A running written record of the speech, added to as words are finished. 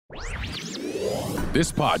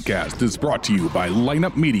This podcast is brought to you by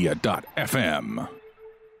lineupmedia.fm.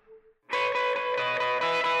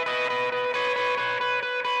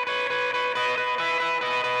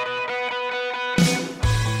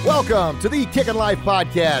 Welcome to the Kickin' Life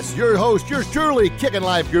Podcast. Your host, yours truly, Kickin'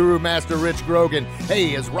 Life Guru, Master Rich Grogan.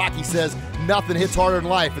 Hey, as Rocky says, nothing hits harder in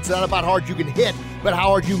life. It's not about how hard you can hit, but how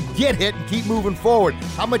hard you can get hit and keep moving forward.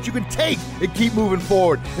 How much you can take and keep moving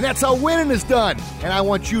forward. And that's how winning is done. And I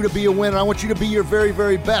want you to be a winner. I want you to be your very,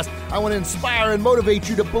 very best. I want to inspire and motivate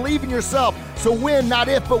you to believe in yourself. So when, not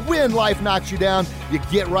if, but when life knocks you down, you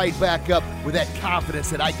get right back up with that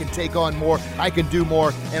confidence that I can take on more, I can do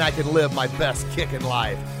more, and I can live my best kickin'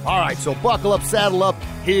 life. All right, so buckle up, saddle up,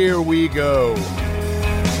 here we go.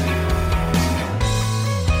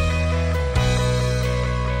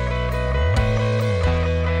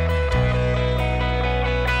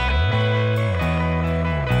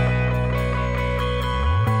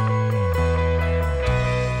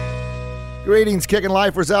 Greetings, Kickin'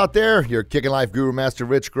 Lifers out there. Your Kickin' Life Guru, Master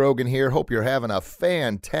Rich Grogan here. Hope you're having a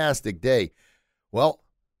fantastic day. Well,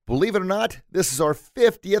 believe it or not, this is our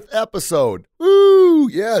 50th episode. Woo!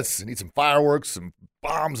 Yes, need some fireworks, some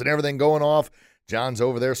bombs and everything going off. John's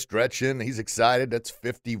over there stretching. He's excited. That's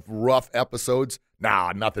 50 rough episodes.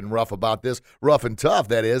 Nah, nothing rough about this. Rough and tough,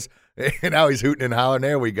 that is. And now he's hooting and hollering.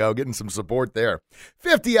 There we go, getting some support there.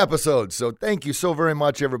 50 episodes. So thank you so very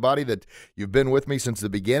much, everybody, that you've been with me since the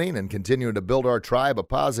beginning and continuing to build our tribe of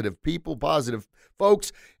positive people, positive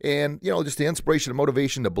folks, and, you know, just the inspiration and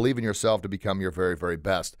motivation to believe in yourself to become your very, very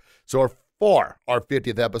best. So for our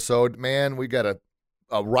 50th episode, man, we got a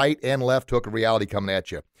right and left hook of reality coming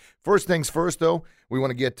at you. First things first, though, we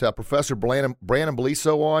want to get Professor Brannon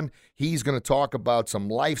Beliso on. He's going to talk about some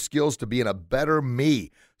life skills to being a better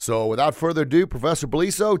me. So without further ado, Professor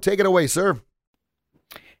Beliso, take it away, sir.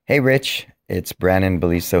 Hey, Rich. It's Brannon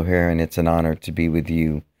Beliso here, and it's an honor to be with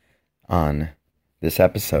you on this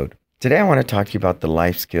episode. Today, I want to talk to you about the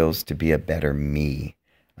life skills to be a better me.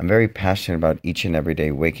 I'm very passionate about each and every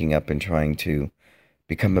day waking up and trying to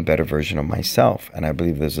become a better version of myself. And I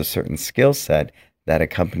believe there's a certain skill set that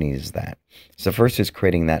accompanies that. So first is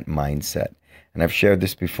creating that mindset. And I've shared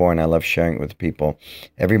this before, and I love sharing it with people.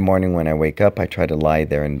 Every morning when I wake up, I try to lie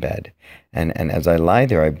there in bed. And as I lie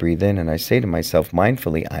there, I breathe in and I say to myself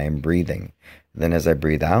mindfully, I am breathing. Then as I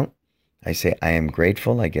breathe out, I say, I am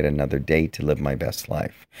grateful I get another day to live my best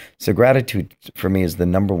life. So gratitude for me is the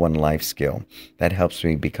number one life skill that helps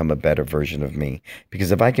me become a better version of me.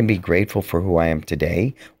 Because if I can be grateful for who I am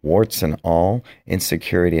today, warts and all,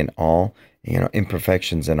 insecurity and all,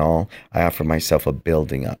 imperfections and all, I offer myself a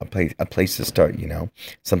building, a place to start,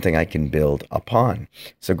 something I can build upon.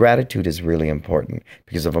 So gratitude is really important,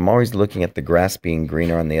 because if I'm always looking at the grass being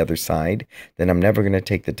greener on the other side, then I'm never going to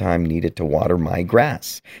take the time needed to water my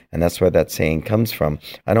grass. And that's where that saying comes from.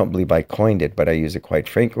 I don't believe I coined it, but I use it quite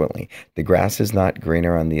frequently. The grass is not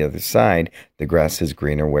greener on the other side. The grass is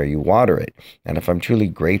greener where you water it. And if I'm truly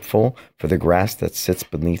grateful for the grass that sits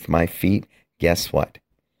beneath my feet, guess what?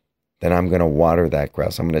 Then I'm going to water that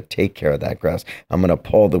grass. I'm going to take care of that grass. I'm going to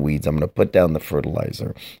pull the weeds. I'm going to put down the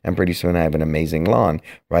fertilizer. And pretty soon I have an amazing lawn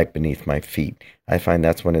right beneath my feet. I find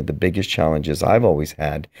that's one of the biggest challenges I've always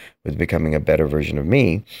had with becoming a better version of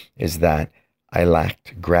me, is that I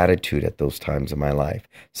lacked gratitude at those times in my life.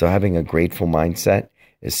 So having a grateful mindset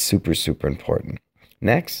is super, super important.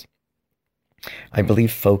 Next, I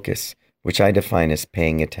believe focus, which I define as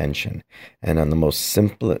paying attention. And on the most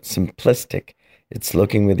simplistic, it's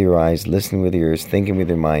looking with your eyes, listening with your ears, thinking with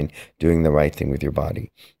your mind, doing the right thing with your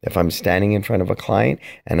body. If I'm standing in front of a client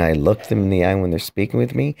and I look them in the eye when they're speaking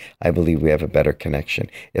with me, I believe we have a better connection.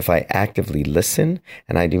 If I actively listen,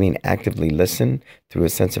 and I do mean actively listen through a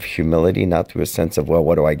sense of humility, not through a sense of, well,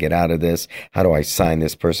 what do I get out of this? How do I sign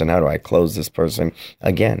this person? How do I close this person?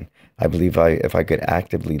 Again, I believe if I could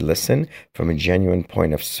actively listen from a genuine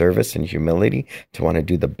point of service and humility to want to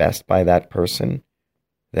do the best by that person,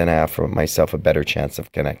 then I offer myself a better chance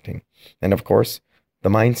of connecting. And of course, the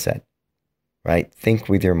mindset, right? Think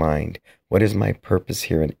with your mind. What is my purpose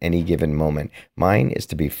here in any given moment? Mine is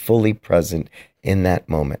to be fully present in that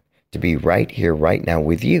moment, to be right here, right now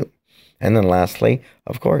with you. And then lastly,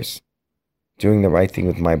 of course, doing the right thing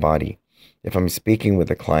with my body. If I'm speaking with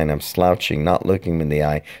a client, I'm slouching, not looking them in the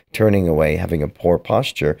eye, turning away, having a poor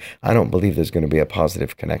posture, I don't believe there's going to be a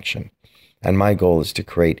positive connection. And my goal is to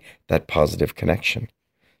create that positive connection.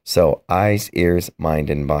 So eyes, ears, mind,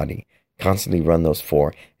 and body. Constantly run those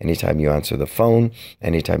four. Anytime you answer the phone,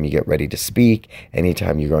 anytime you get ready to speak,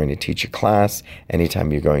 anytime you're going to teach a class,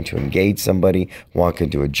 anytime you're going to engage somebody, walk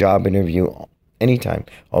into a job interview, anytime,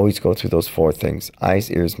 always go through those 4 things: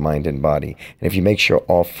 eyes, ears, mind, and body. And if you make sure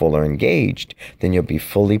all 4 are engaged, then you'll be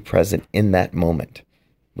fully present in that moment,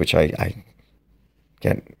 which I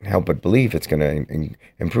can't help but believe it's going to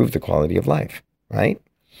improve the quality of life, right?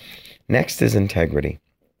 Next is integrity.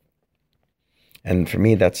 And for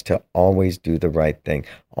me, that's to always do the right thing.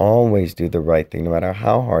 Always do the right thing, no matter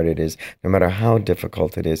how hard it is, no matter how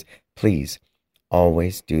difficult it is. Please,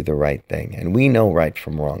 always do the right thing. And we know right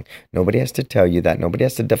from wrong. Nobody has to tell you that. Nobody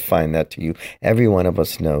has to define that to you. Every one of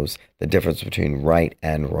us knows the difference between right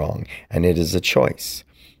and wrong. And it is a choice.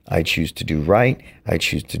 I choose to do right. I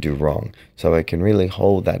choose to do wrong. So I can really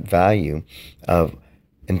hold that value of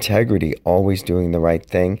integrity, always doing the right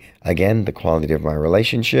thing. Again, the quality of my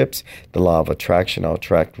relationships, the law of attraction. I'll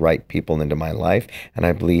attract right people into my life, and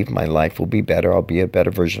I believe my life will be better. I'll be a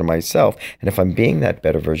better version of myself. And if I'm being that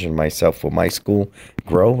better version of myself, will my school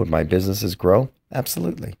grow? Will my businesses grow?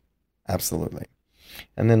 Absolutely. Absolutely.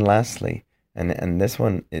 And then lastly, and this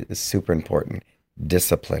one is super important,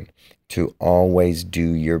 discipline. To always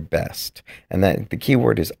do your best. And that the key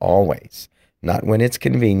word is always. Not when it's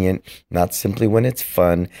convenient, not simply when it's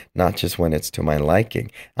fun, not just when it's to my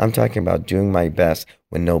liking. I'm talking about doing my best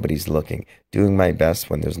when nobody's looking, doing my best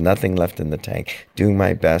when there's nothing left in the tank, doing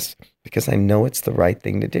my best because I know it's the right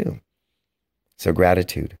thing to do. So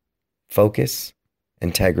gratitude, focus,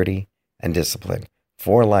 integrity, and discipline.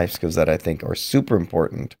 4 life skills that I think are super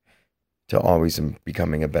important to always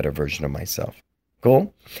becoming a better version of myself.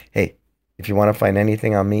 Cool? Hey, if you want to find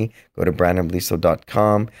anything on me, go to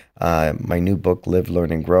brannonbeliso.com. My new book, Live,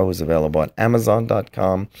 Learn, and Grow, is available at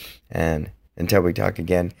amazon.com. And until we talk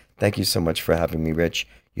again, thank you so much for having me, Rich.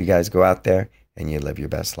 You guys go out there and you live your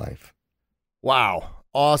best life. Wow.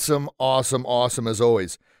 Awesome, awesome, awesome as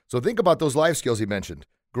always. So think about those life skills he mentioned.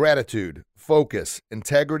 Gratitude, focus,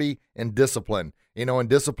 integrity, and discipline. And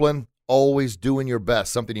discipline, always doing your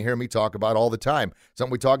best. Something you hear me talk about all the time.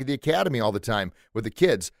 Something we talk at the academy all the time with the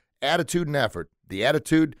kids. Attitude and effort. The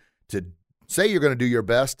attitude to say you're going to do your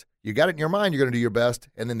best. You got it in your mind you're going to do your best,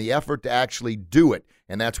 and then the effort to actually do it.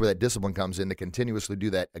 And that's where that discipline comes in, to continuously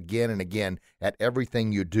do that again and again at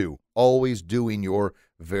everything you do. Always doing your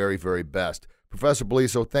very, very best. Professor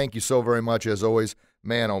Beliso, thank you so very much as always.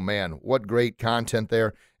 Man, oh man, what great content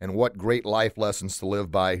there, and what great life lessons to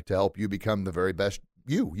live by to help you become the very best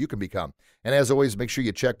you can become. And as always, make sure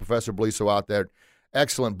you check Professor Beliso out there.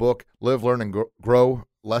 Excellent book, Live, Learn, and Grow,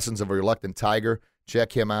 Lessons of a Reluctant Tiger.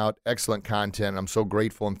 Check him out. Excellent content. I'm so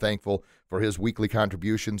grateful and thankful for his weekly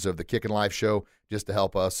contributions of the Kickin' Life show just to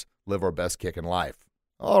help us live our best kickin' life.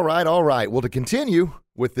 All right. Well, to continue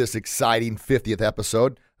with this exciting 50th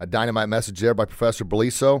episode, a dynamite message there by Professor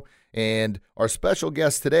Beliso, and our special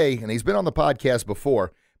guest today, and he's been on the podcast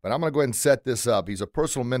before, but I'm going to go ahead and set this up. He's a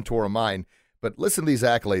personal mentor of mine, but listen to these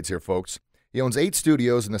accolades here, folks. He owns 8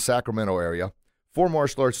 studios in the Sacramento area, 4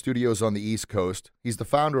 martial arts studios on the East Coast. He's the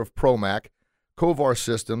founder of ProMac, Kovar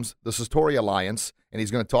Systems, the Satori Alliance, and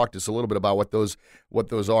he's going to talk to us a little bit about what those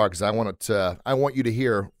are, because I want you to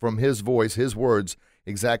hear from his voice, his words,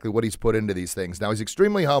 exactly what he's put into these things. Now, he's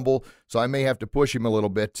extremely humble, so I may have to push him a little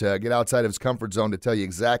bit to get outside of his comfort zone to tell you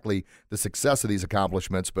exactly the success of these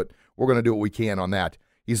accomplishments, but we're going to do what we can on that.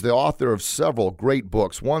 He's the author of several great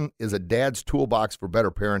books. One is A Dad's Toolbox for Better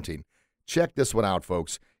Parenting. Check this one out,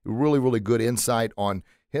 folks. Really, really good insight on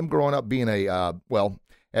him growing up being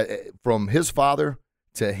from his father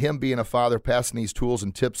to him being a father, passing these tools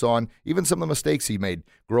and tips on, even some of the mistakes he made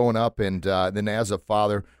growing up, and then as a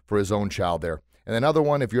father for his own child there. And another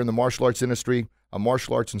one, if you're in the martial arts industry, a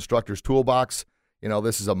martial arts instructor's toolbox.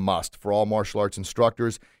 This is a must for all martial arts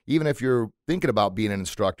instructors. Even if you're thinking about being an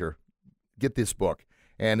instructor, get this book.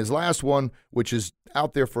 And his last one, which is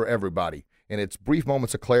out there for everybody, and it's Brief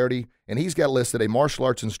Moments of Clarity. And he's got listed a martial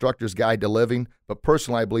arts instructor's guide to living, but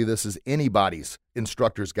personally, I believe this is anybody's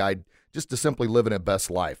instructor's guide just to simply living a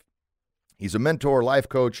best life. He's a mentor, life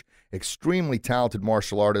coach, extremely talented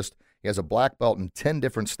martial artist. He has a black belt in 10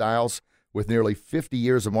 different styles with nearly 50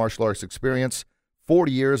 years of martial arts experience,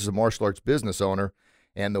 40 years as a martial arts business owner,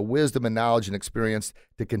 and the wisdom and knowledge and experience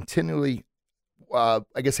to continually, have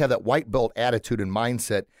that white belt attitude and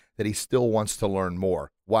mindset that he still wants to learn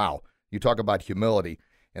more. Wow. You talk about humility,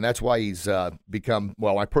 and that's why he's become,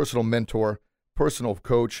 my personal mentor, personal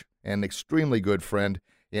coach, and extremely good friend,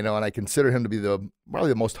 and I consider him to be probably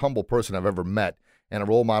the most humble person I've ever met and a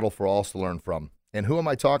role model for all to learn from. And who am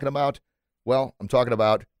I talking about? Well, I'm talking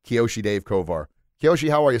about Kyoshi Dave Kovar. Kyoshi,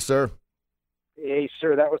 how are you, sir? Hey,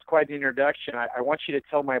 sir, that was quite an introduction. I want you to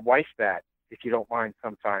tell my wife that, if you don't mind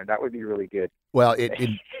sometime. That would be really good. Well,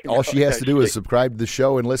 all she has to do is subscribe to the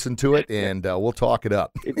show and listen to it, and we'll talk it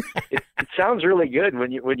up. It's sounds really good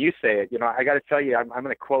when you say it. I got to tell you, I'm going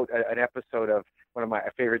to quote an episode of one of my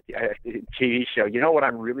favorite TV show. You know what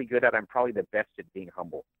I'm really good at? I'm probably the best at being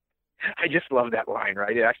humble. I just love that line,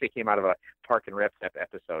 right? It actually came out of a Park and Rec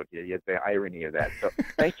episode. The irony of that. So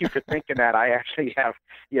thank you for thinking that. I actually have,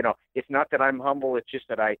 it's not that I'm humble. It's just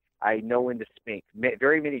that I know when to speak.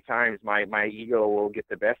 Very many times my ego will get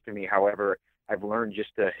the best of me. However, I've learned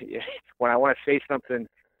just to, when I want to say something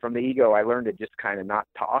from the ego, I learned to just kind of not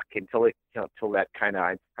talk until that kind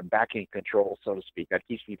of, I'm back in control, so to speak. That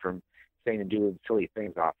keeps me from saying and doing silly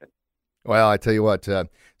things often. Well, I tell you what,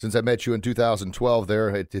 since I met you in 2012 there,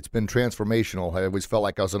 it's been transformational. I always felt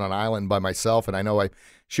like I was on an island by myself, and I know I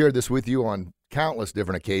shared this with you on countless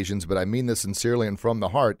different occasions, but I mean this sincerely and from the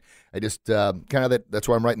heart. I just that's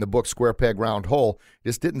why I'm writing the book, Square Peg Round Hole.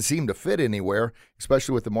 Just didn't seem to fit anywhere,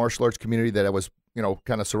 especially with the martial arts community that I was,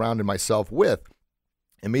 kind of surrounding myself with.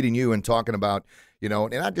 And meeting you and talking about,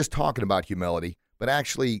 and not just talking about humility, but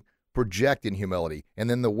actually projecting humility.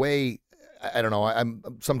 And then the way, I don't know, I'm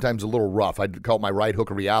sometimes a little rough. I'd call it my right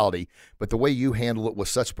hook of reality. But the way you handle it with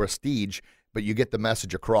such prestige, but you get the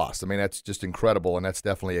message across. I mean, that's just incredible, and that's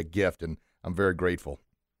definitely a gift, and I'm very grateful.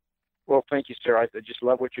 Well, thank you, sir. I just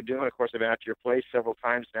love what you're doing. Of course, I've been out to your place several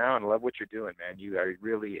times now and love what you're doing, man. You are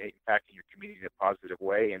really impacting your community in a positive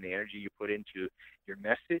way, and the energy you put into your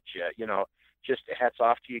message, just hats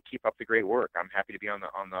off to you. Keep up the great work. I'm happy to be on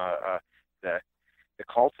the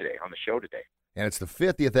call today, on the show today. And it's the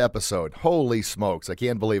 50th episode. Holy smokes. I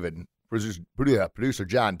can't believe it. Producer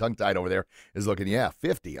John, tongue-tied over there, is looking,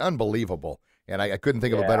 50. Unbelievable. And I couldn't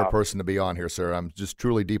think of a better person to be on here, sir. I'm just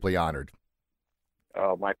truly deeply honored.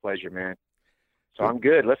 Oh, my pleasure, man. So I'm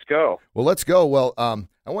good. Let's go. Well, let's go. Well, I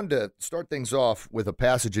wanted to start things off with a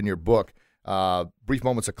passage in your book, Brief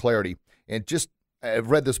Moments of Clarity. And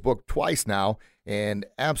I've read this book twice now, and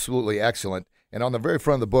absolutely excellent. And on the very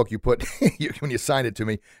front of the book, you put, when you signed it to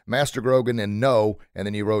me, Master Grogan and no, and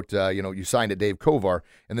then you wrote, you signed it Dave Kovar.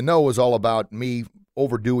 And the no was all about me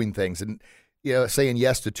overdoing things and, saying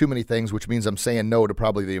yes to too many things, which means I'm saying no to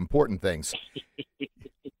probably the important things.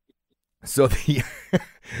 So what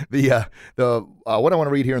I want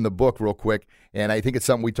to read here in the book real quick, and I think it's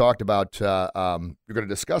something we talked about, you're going to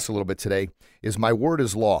discuss a little bit today, is my word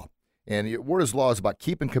is law. And your word is law is about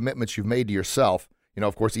keeping commitments you've made to yourself.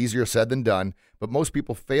 Of course, easier said than done, but most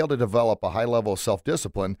people fail to develop a high level of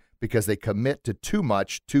self-discipline because they commit to too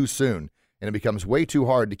much too soon, and it becomes way too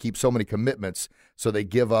hard to keep so many commitments, so they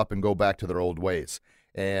give up and go back to their old ways.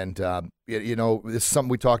 And, this is something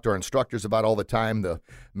we talk to our instructors about all the time, the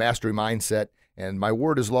mastery mindset, and my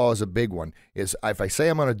word is law is a big one. Is if I say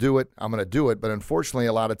I'm going to do it, I'm going to do it, but unfortunately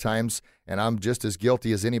a lot of times, and I'm just as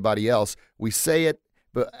guilty as anybody else, we say it,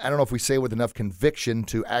 but I don't know if we say it with enough conviction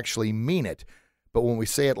to actually mean it. But when we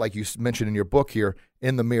say it, like you mentioned in your book here,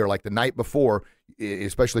 in the mirror, like the night before,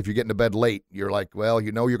 especially if you're getting to bed late, you're like, well,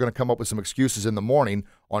 you're going to come up with some excuses in the morning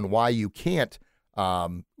on why you can't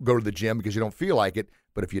go to the gym because you don't feel like it.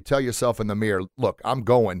 But if you tell yourself in the mirror, look, I'm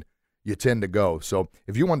going, you tend to go. So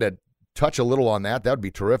if you wanted to touch a little on that, that would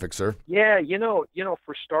be terrific, sir. Yeah,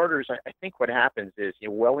 for starters, I think what happens is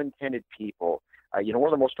well-intended people, one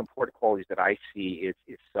of the most important qualities that I see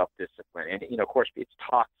is self-discipline. And, of course, it's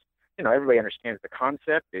taught. Everybody understands the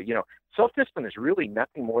concept. Self-discipline is really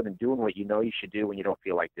nothing more than doing what you know you should do when you don't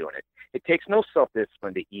feel like doing it. It takes no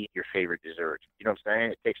self-discipline to eat your favorite dessert. You know what I'm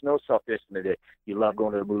saying? It takes no self-discipline that you love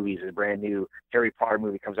going to the movies. A brand new Harry Potter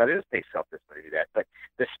movie comes out. It doesn't take self-discipline to do that. But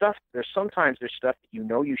there's sometimes stuff that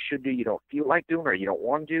you should do, you don't feel like doing, or you don't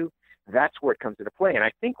want to do. That's where it comes into play. And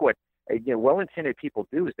I think what well-intended people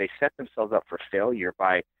do is they set themselves up for failure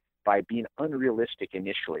by being unrealistic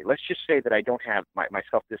initially. Let's just say that I don't have my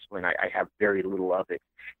self-discipline. I have very little of it.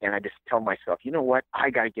 And I just tell myself, you know what? I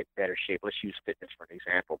got to get better shape. Let's use fitness for an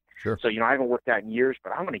example. Sure. So, I haven't worked out in years,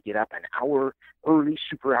 but I'm going to get up an hour early,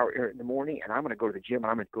 super hour in the morning, and I'm going to go to the gym. And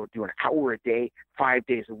I'm going to go do an hour a day, 5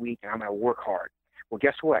 days a week, and I'm going to work hard. Well,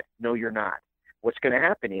 guess what? No, you're not. What's going to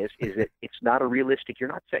happen is that it's not you're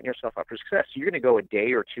not setting yourself up for success. So you're going to go a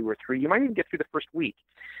day or two or three. You might even get through the first week.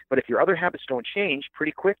 But if your other habits don't change,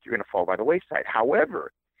 pretty quick, you're going to fall by the wayside.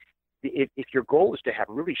 However, if your goal is to have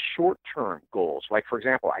really short-term goals, like, for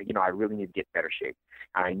example, I really need to get better shape.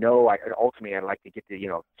 I know ultimately I'd like to get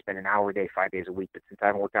to, spend an hour a day, 5 days a week. But since I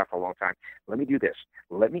haven't worked out for a long time, let me do this.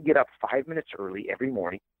 Let me get up 5 minutes early every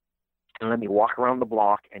morning. And let me walk around the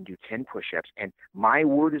block and do 10 push-ups. And my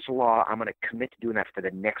word is law, I'm going to commit to doing that for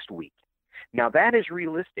the next week. Now that is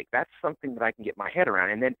realistic. That's something that I can get my head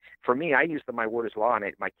around. And then for me, I use my word is law, and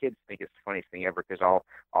my kids think it's the funniest thing ever because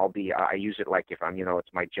I use it like if I'm,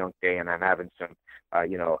 it's my junk day and I'm having some,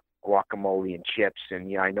 guacamole and chips,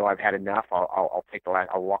 and I know I've had enough. I'll take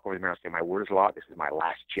I'll walk over the mirror and say, my word is law. This is my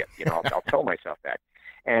last chip. I'll tell myself that.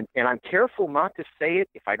 And I'm careful not to say it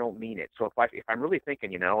if I don't mean it. So if I'm really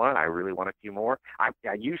thinking, what, I really want a few more, I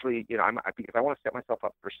usually, because I want to set myself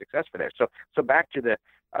up for success for that. So back to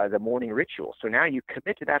the morning ritual. So now you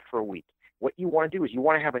commit to that for a week. What you want to do is you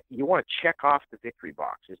want to check off the victory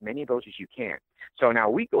box, as many of those as you can. So now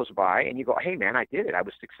a week goes by and you go, hey man, I did it. I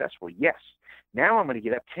was successful. Yes. Now I'm going to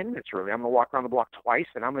get up 10 minutes early. I'm going to walk around the block twice,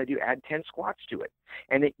 and I'm going to add 10 squats to it.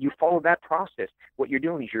 And you follow that process. What you're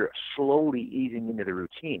doing is you're slowly easing into the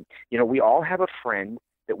routine. We all have a friend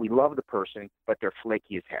that we love the person, but they're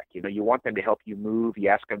flaky as heck. You want them to help you move. You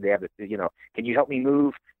ask them, they have can you help me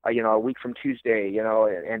move, a week from Tuesday,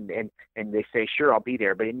 and they say, sure, I'll be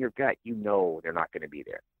there. But in your gut, they're not going to be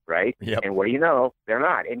there, right? Yep. And what do they're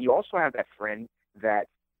not. And you also have that friend that,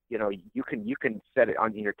 you can set it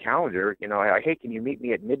on your calendar, like, hey, can you meet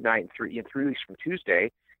me at midnight in 3 weeks from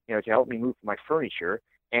Tuesday, to help me move my furniture?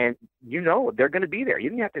 And they're going to be there. You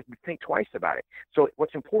don't have to think twice about it. So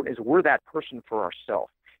what's important is we're that person for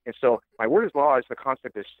ourselves. And so my word is law is the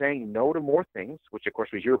concept of saying no to more things, which of course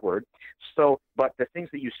was your word. But the things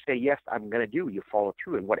that you say, yes, I'm going to do, you follow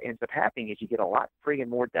through. And what ends up happening is you get a lot friggin'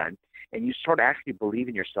 more done, and you start to actually believe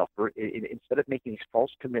in yourself instead of making these false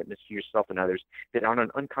commitments to yourself and others that on an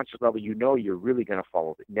unconscious level, you're really going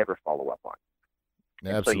to never follow up on.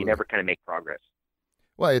 Absolutely. So you never kind of make progress.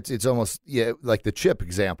 Well, it's almost, like the chip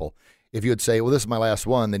example. If you would say, well, this is my last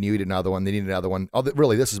one, then you eat another one, then you eat another one. Oh,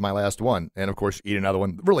 really, this is my last one. And, of course, eat another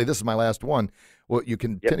one. Really, this is my last one. Well, you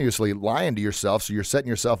continuously lying to yourself, so you're setting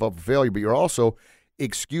yourself up for failure, but you're also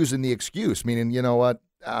excusing the excuse, meaning, you know what,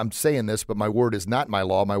 I'm saying this, but my word is not my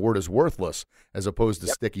law. My word is worthless, as opposed to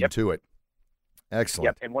sticking to it. Excellent.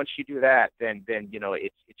 Yep. And once you do that, then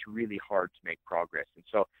it's really hard to make progress. And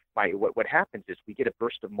so what happens is we get a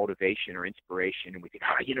burst of motivation or inspiration, and we think,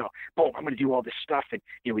 boom, I'm going to do all this stuff, and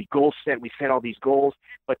we set all these goals,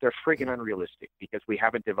 but they're friggin' unrealistic because we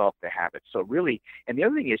haven't developed the habits. So really, and the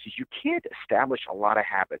other thing is you can't establish a lot of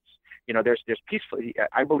habits. There's peaceful.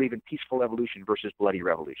 I believe in peaceful evolution versus bloody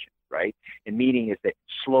revolution, right? And meaning is that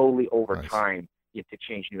slowly over time, to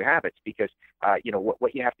change new habits, because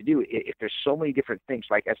what you have to do, if there's so many different things,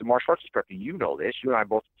 like as a martial arts instructor, this, you and I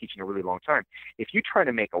both teaching a really long time. If you try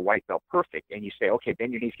to make a white belt perfect and you say, okay,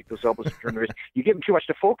 bend your knees, keep those elbows, turn the wrist, you give them too much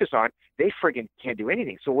to focus on, they friggin' can't do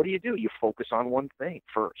anything. So what do? You focus on one thing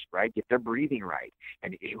first, right? Get their breathing right.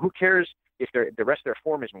 And who cares if the rest of their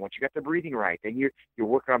form isn't? Once you got the breathing right, then you're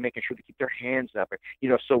working on making sure to keep their hands up.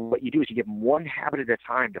 So what you do is you give them one habit at a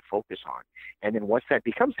time to focus on, and then once that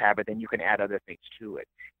becomes habit, then you can add other things to it.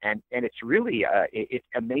 And it's really it's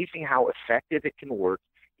amazing how effective it can work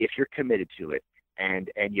if you're committed to it and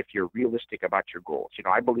if you're realistic about your goals.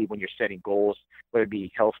 I believe when you're setting goals, whether it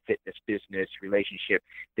be health, fitness, business, relationship,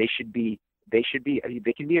 they can be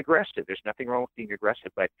aggressive. There's nothing wrong with being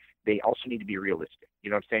aggressive, but they also need to be realistic.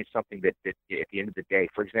 I'm saying? Something that at the end of the day,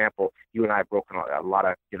 for example, you and I have broken a lot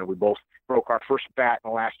of, we both broke our first bat in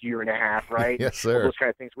the last year and a half, right? Yes, sir. All those kind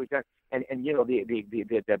of things we've done. And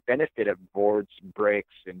the benefit of boards and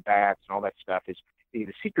breaks and bats and all that stuff is, the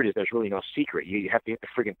secret is there's really no secret. You have to hit the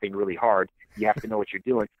friggin' thing really hard. You have to know what you're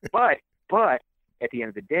doing. But at the end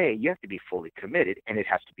of the day, you have to be fully committed, and it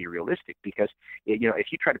has to be realistic, because, if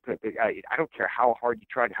you try to put, I don't care how hard you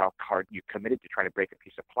try, how hard you're committed to trying to break a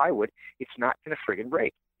piece of plywood, it's not going to friggin'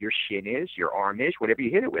 break. Your shin is, your arm is, whatever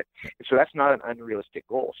you hit it with. And so that's not an unrealistic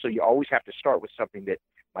goal. So you always have to start with something that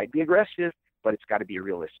might be aggressive, but it's got to be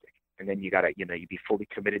realistic. And then you got to, you be fully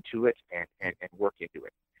committed to it and work into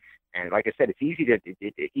it. And like I said, it's easy to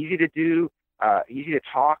do, easy to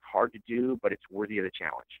talk, hard to do, but it's worthy of the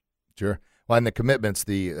challenge. Sure. Well, and the commitments,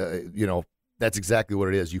 that's exactly what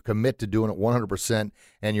it is. You commit to doing it 100%,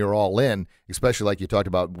 and you're all in, especially like you talked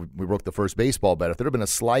about, we broke the first baseball bat. If there had been a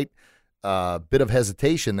slight bit of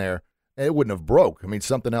hesitation there, it wouldn't have broke. I mean,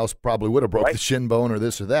 something else probably would have broke the shin bone or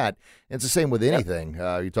this or that. And it's the same with anything.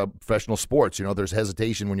 You talk professional sports, there's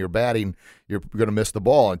hesitation when you're batting, you're going to miss the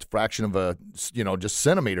ball. It's a fraction of a, just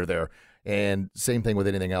centimeter there. And same thing with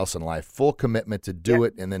anything else in life. Full commitment to do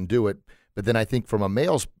it and then do it. But then I think from a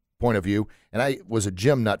male's point of view, and I was a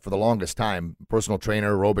gym nut for the longest time, personal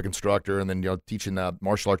trainer, aerobic instructor, and then teaching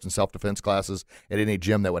martial arts and self-defense classes at any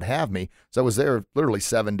gym that would have me. So I was there literally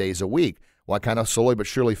 7 days a week. Well, I kind of slowly but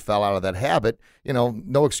surely fell out of that habit.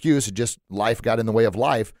 No excuse, just life got in the way of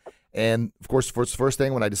life. And, of course, first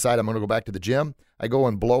thing when I decided I'm going to go back to the gym, I go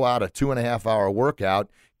and blow out a 2.5-hour workout,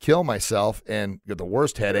 kill myself, and get the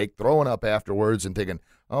worst headache, throwing up afterwards and thinking,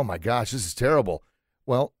 oh my gosh, this is terrible.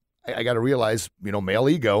 Well, I got to realize, male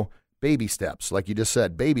ego, baby steps, like you just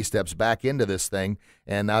said, baby steps back into this thing.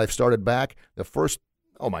 And now I've started back the first,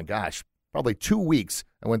 oh my gosh, probably 2 weeks.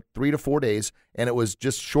 I went 3 to 4 days, and it was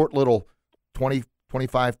just short little 20,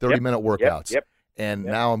 25, 30-minute workouts. And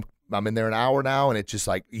now I'm in there an hour now, and it's just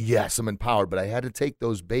like, yes, I'm empowered. But I had to take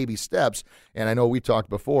those baby steps. And I know we talked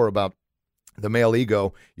before about the male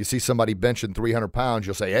ego. You see somebody benching 300 pounds,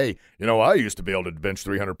 you'll say, hey, I used to be able to bench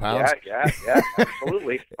 300 pounds. Yeah,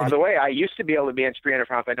 absolutely. By the way, I used to be able to bench 300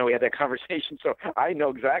 pounds. I know we had that conversation, so I know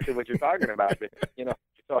exactly what you're talking about. But,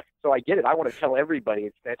 so I get it. I want to tell everybody.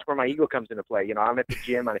 That's where my ego comes into play. I'm at the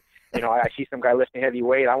gym, and I see some guy lifting heavy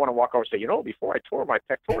weight. I want to walk over and say, before I tore my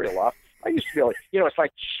pectoral off, I used to be able to, it's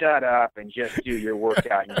like, shut up and just do your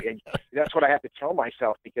workout. And that's what I have to tell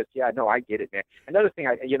myself because, I get it, man. Another thing,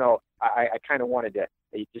 I kind of wanted to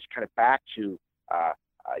just kind of back to,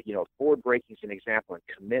 board breaking is an example, and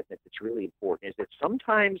commitment that's really important, is that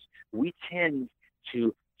sometimes we tend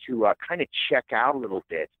to kind of check out a little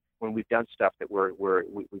bit when we've done stuff that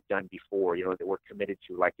we've done before, that we're committed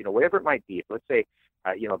to, like, whatever it might be. If, let's say,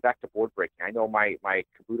 back to board breaking. I know my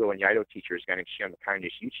Kabuto and Iaido teacher is going to Shion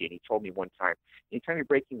Kindness Yuchi, and he told me one time, anytime you're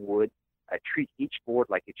breaking wood, treat each board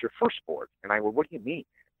like it's your first board. And I went, what do you mean?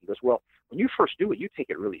 He goes, well, when you first do it, you take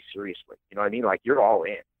it really seriously. You know what I mean? Like, you're all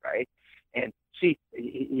in, right? And see,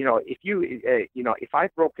 if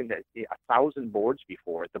I've broken 1,000 boards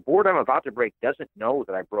before, the board I'm about to break doesn't know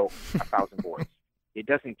that I broke 1,000 boards. It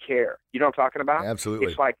doesn't care. You know what I'm talking about? Absolutely.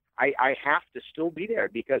 It's like I have to still be there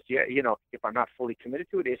because, if I'm not fully committed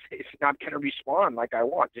to it, it's not going to respond like I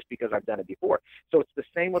want just because I've done it before. So it's the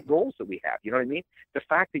same with goals that we have. You know what I mean? The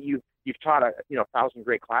fact that you've taught 1,000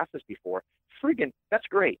 great classes before, friggin', that's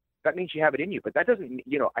great. That means you have it in you. But that doesn't,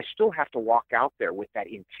 I still have to walk out there with that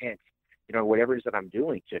intent, whatever it is that I'm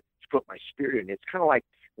doing to put my spirit in. It's kind of like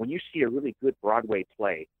when you see a really good Broadway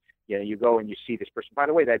play. You go and you see this person, by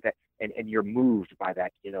the way, that and you're moved by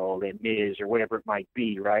that, Les Mis or whatever it might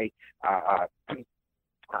be, right?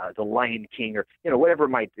 The Lion King or, whatever it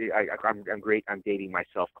might be. I'm great. I'm dating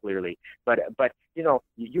myself clearly. But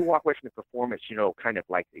you walk away from the performance, kind of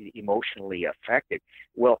like emotionally affected.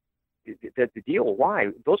 Well, the deal,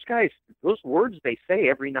 why? Those guys, those words they say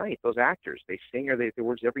every night, those actors, they sing the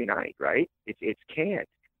words every night, right? It's canned.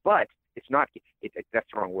 But it's not, that's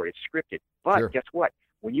the wrong word. It's scripted. But Sure. Guess what?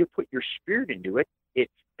 When you put your spirit into it, it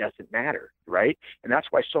doesn't matter, right? And that's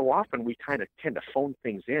why so often we kind of tend to phone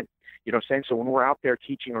things in. You know what I'm saying? So when we're out there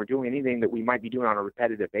teaching or doing anything that we might be doing on a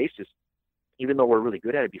repetitive basis, even though we're really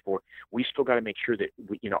good at it before, we still got to make sure that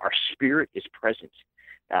our spirit is present,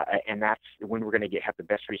 and that's when we're going to have the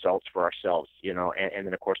best results for ourselves. And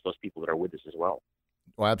then of course those people that are with us as well.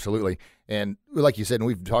 Well, absolutely. And like you said, and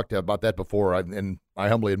we've talked about that before, and I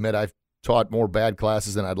humbly admit I've taught more bad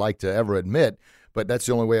classes than I'd like to ever admit. But that's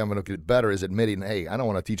the only way I'm going to get better is admitting, hey, I don't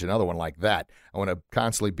want to teach another one like that. I want to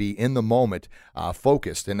constantly be in the moment,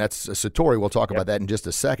 focused. And that's Satori. We'll talk about that in just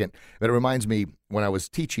a second. But it reminds me when I was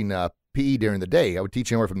teaching PE during the day, I would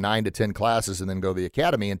teach anywhere from 9 to 10 classes and then go to the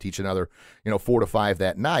academy and teach another, 4 to 5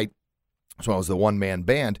 that night. So I was the one-man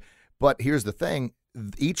band. But here's the thing.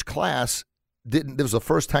 Each class it was the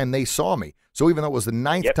first time they saw me. So even though it was the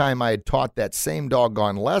ninth time I had taught that same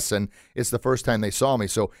doggone lesson, it's the first time they saw me.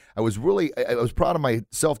 So I was proud of my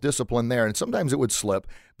self-discipline there. And sometimes it would slip,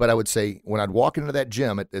 but I would say when I'd walk into that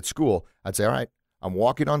gym at school, I'd say, all right, I'm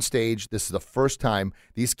walking on stage. This is the first time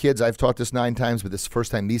these kids, I've taught this 9 times, but this is the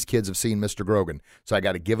first time these kids have seen Mr. Grogan. So I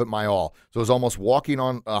got to give it my all. So it was almost walking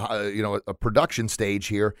on, a production stage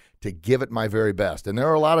here to give it my very best. And there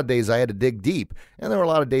are a lot of days I had to dig deep, and there were a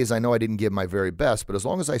lot of days I know I didn't give my very best. But as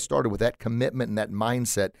long as I started with that commitment and that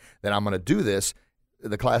mindset that I'm going to do this,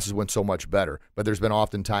 the classes went so much better. But there's been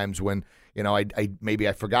often times when, maybe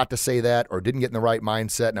I forgot to say that or didn't get in the right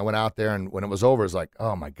mindset, and I went out there, and when it was over, it's like,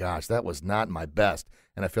 oh my gosh, that was not my best,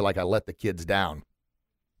 and I feel like I let the kids down.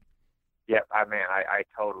 Yeah, I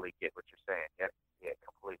totally get what you're saying. Yeah,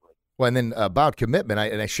 completely. Well, and then about commitment,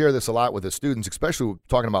 I share this a lot with the students, especially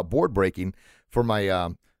talking about board breaking. For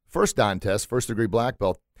my first Dan test, first degree black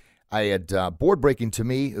belt, I had board breaking. To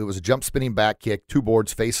me, it was a jump spinning back kick, 2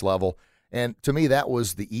 boards face level. And to me, that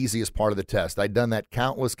was the easiest part of the test. I'd done that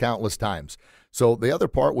countless times. So the other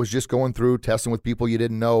part was just going through, testing with people you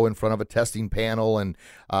didn't know in front of a testing panel. And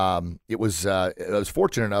I was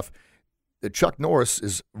fortunate enough that Chuck Norris,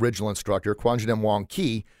 his original instructor, Kwanjinem Wong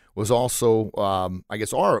Ki, was also,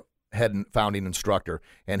 our head and founding instructor.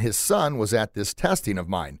 And his son was at this testing of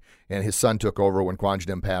mine. And his son took over when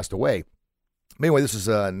Kwanjinem passed away. Anyway, this is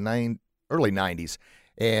early 90s,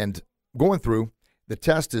 and going through. The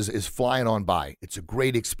test is flying on by. It's a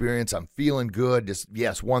great experience. I'm feeling good. Just,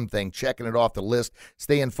 yes, one thing, checking it off the list,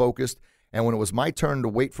 staying focused. And when it was my turn to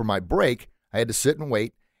wait for my break, I had to sit and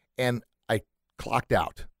wait, and I clocked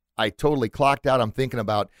out. I totally clocked out. I'm thinking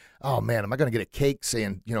about, oh, man, am I going to get a cake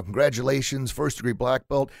saying, congratulations, first-degree black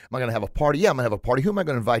belt? Am I going to have a party? Yeah, I'm going to have a party. Who am I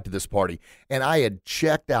going to invite to this party? And I had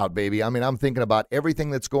checked out, baby. I mean, I'm thinking about everything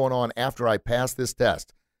that's going on after I passed this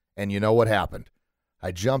test. And you know what happened?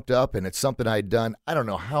 I jumped up, and it's something I'd done I don't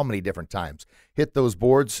know how many different times. Hit those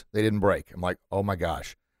boards, they didn't break. I'm like, oh, my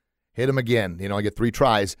gosh. Hit them again. I get 3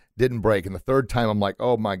 tries, didn't break. And the third time, I'm like,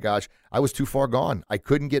 oh, my gosh, I was too far gone. I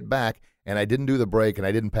couldn't get back, and I didn't do the break, and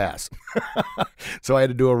I didn't pass. So I had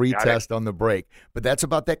to do a retest on the break. But that's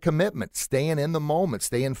about that commitment, staying in the moment,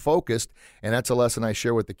 staying focused, and that's a lesson I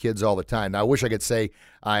share with the kids all the time. Now, I wish I could say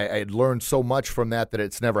I had learned so much from that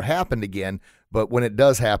it's never happened again, but when it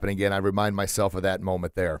does happen again, I remind myself of that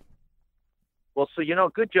moment there. Well, so,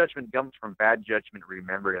 good judgment comes from bad judgment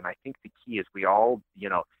remembered, and I think the key is we all,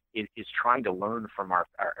 is trying to learn from our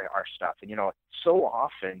stuff. And, so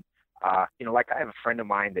often, like I have a friend of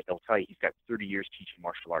mine that he'll tell you he's got 30 years teaching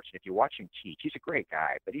martial arts. And if you watch him teach, he's a great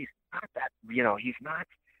guy, but he's not that, he's not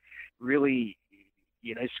really,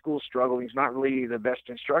 his school struggling. He's not really the best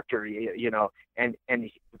instructor, and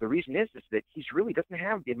the reason is that he's really doesn't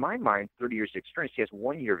have, in my mind, 30 years of experience. He has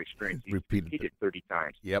 1 year of experience. He's repeated 30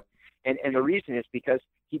 times. Yep. And the reason is because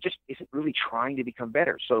he just isn't really trying to become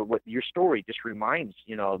better. So what your story just reminds,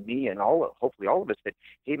 me and hopefully all of us that,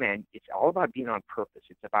 hey man, it's all about being on purpose.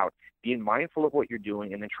 It's about being mindful of what you're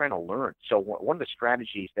doing and then trying to learn. So one of the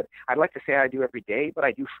strategies that I'd like to say I do every day, but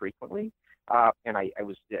I do frequently, and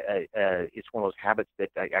it's one of those habits that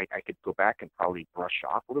I could go back and probably brush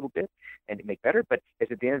off a little bit and make better. But at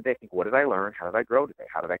the end of the day, I think, what did I learn? How did I grow today?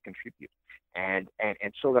 How did I contribute? And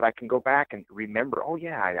so that I can go back and remember, oh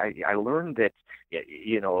yeah, I learned that,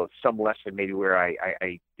 some lesson maybe where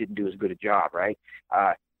I didn't do as good a job, right?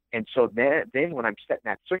 And so then when I'm set in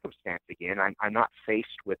that circumstance again, I'm not faced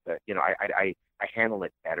with the, I handle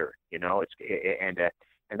it better, and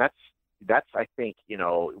that's I think,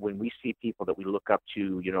 when we see people that we look up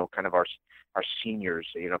to, kind of our seniors,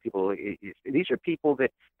 people, these are people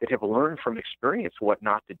that have learned from experience what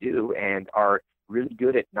not to do and are really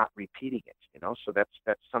good at not repeating it, so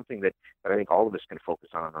that's something that I think all of us can focus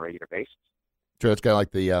on a regular basis. Sure, it's kind of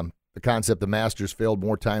like the concept the masters failed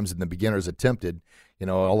more times than the beginners attempted,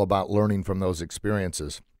 all about learning from those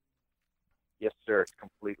experiences. Yes, sir,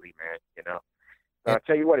 completely, man, I'll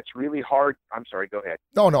tell you what, it's really hard. I'm sorry, go ahead.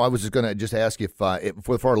 No, I was just going to ask you if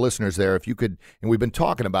for our listeners there, if you could, and we've been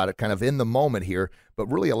talking about it kind of in the moment here, but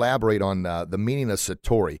really elaborate on the meaning of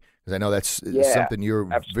Satori, because I know that's something you're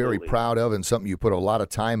very proud of and something you put a lot of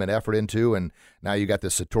time and effort into, and now you got the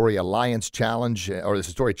Satori Alliance Challenge, or the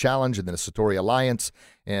Satori Challenge, and then the Satori Alliance,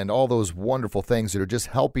 and all those wonderful things that are just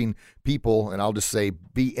helping people, and I'll just say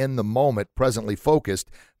be in the moment, presently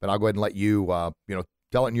focused, but I'll go ahead and let you,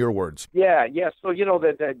 tell it in your words. Yeah. So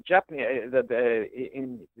the Japanese,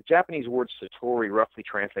 in the Japanese word satori, roughly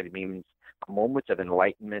translated, means a moment of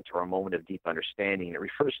enlightenment or a moment of deep understanding. It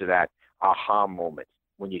refers to that aha moment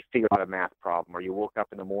when you figure out a math problem, or you woke up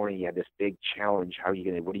in the morning, you had this big challenge. What are you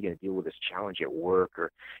going to deal with this challenge at work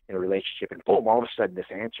or in a relationship? And boom, all of a sudden this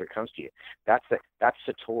answer comes to you. That's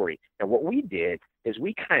satori. And what we did is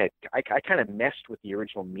I kind of messed with the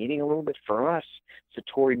original meaning a little bit. For us,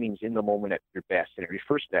 satori means in the moment at your best, and it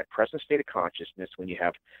refers to that present state of consciousness when you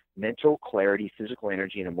have mental clarity, physical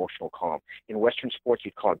energy, and emotional calm. In Western sports,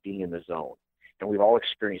 you'd call it being in the zone. And we've all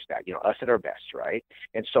experienced that, us at our best, right?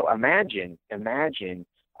 And so imagine,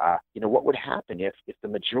 what would happen if the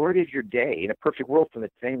majority of your day, in a perfect world, from the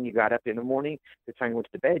time you got up in the morning to the time you went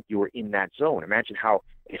to bed, you were in that zone. Imagine how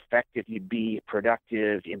effective you'd be,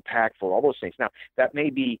 productive, impactful, all those things. Now, that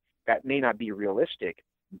may not be realistic,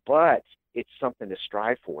 but it's something to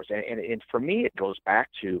strive for. And for me, it goes back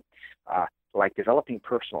to like developing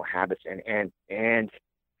personal habits and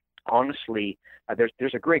honestly,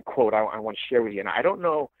 there's a great quote I want to share with you, and I don't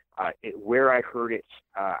know where I heard it.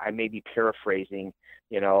 I may be paraphrasing,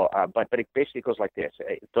 but it basically goes like this: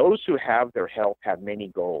 those who have their health have many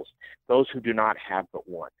goals; those who do not have but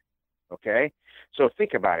one. Okay, so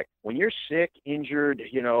think about it. When you're sick, injured,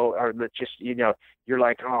 or just you're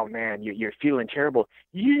like, oh man, you're feeling terrible.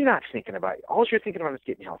 You're not thinking about it. All you're thinking about is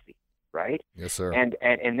getting healthy. Right? Yes, sir. And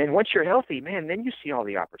then once you're healthy, man, then you see all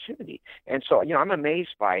the opportunity. And so, I'm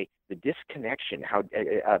amazed by the disconnection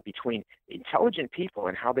between intelligent people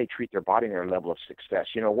and how they treat their body and their level of success.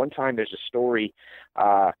 One time there's a story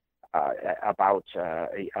about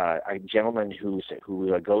a gentleman who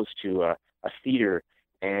goes to a theater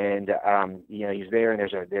And he's there,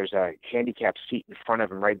 and there's a handicapped seat in front of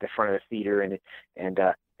him, right at the front of the theater, and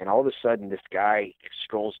all of a sudden this guy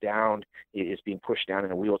strolls down, is being pushed down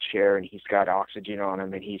in a wheelchair, and he's got oxygen on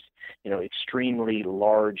him, and he's extremely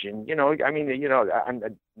large, and I don't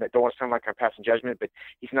want to sound like I'm passing judgment, but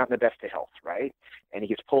he's not in the best of health, right? And he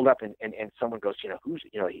gets pulled up, and someone goes,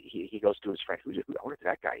 he goes to his friend, I wonder who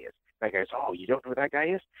that guy is. That guy goes, oh, you don't know who that guy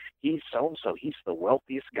is? He's so and so. He's the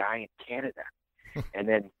wealthiest guy in Canada. And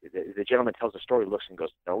then the gentleman tells the story, looks and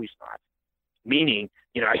goes, no, he's not. Meaning,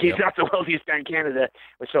 he's not the wealthiest guy in Canada.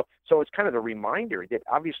 So it's kind of a reminder that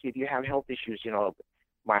obviously if you have health issues,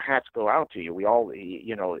 my hats go out to you. We all,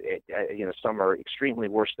 some are extremely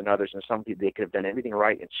worse than others, and some people, they could have done everything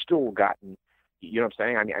right and still gotten, you know what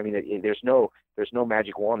I'm saying? I mean, there's no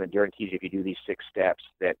magic wand that guarantees if you do these 6 steps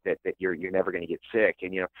that you're never going to get sick.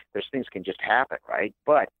 And, there's things can just happen, right?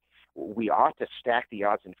 But we ought to stack the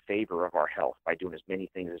odds in favor of our health by doing as many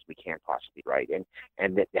things as we can possibly, right?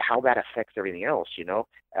 And that how that affects everything else,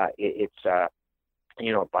 it's by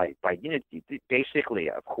basically,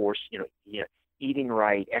 of course, eating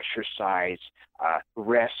right, exercise,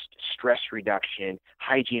 rest, stress reduction,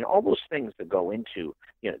 hygiene, all those things that go into,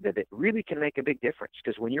 that really can make a big difference.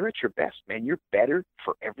 Because when you're at your best, man, you're better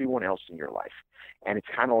for everyone else in your life. And it's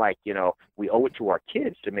kind of like, we owe it to our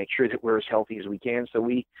kids to make sure that we're as healthy as we can. So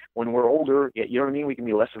when we're older, you know what I mean? We can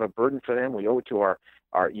be less of a burden for them. We owe it to our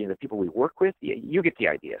the people we work with. You get the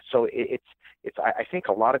idea. So I think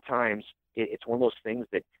a lot of times it's one of those things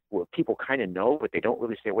that people kind of know, but they don't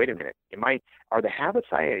really say, wait a minute, are the habits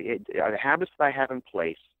that I have in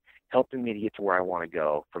place helping me to get to where I want to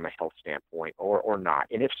go from a health standpoint or not?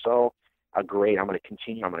 And if so, great, I'm going to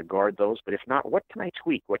continue. I'm going to guard those. But if not, what can I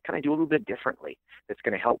tweak? What can I do a little bit differently that's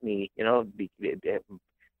going to help me, achieve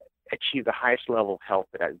the highest level of health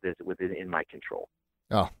that's within my control?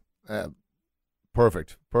 Oh,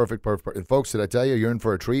 perfect. And folks, did I tell you you're in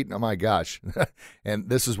for a treat? Oh, my gosh. And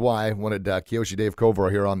this is why I wanted Kyoshi Dave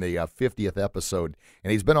Kovar here on the 50th episode.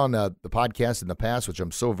 And he's been on the podcast in the past, which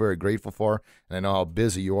I'm so very grateful for. And I know how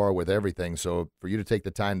busy you are with everything. So for you to take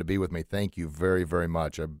the time to be with me, thank you very, very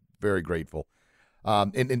much. I'm very grateful.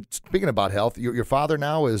 And speaking about health, your father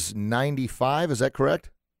now is 95. Is that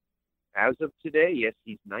correct? As of today, yes,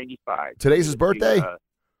 he's 95. Today's his birthday?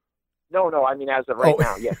 No. I mean, as of right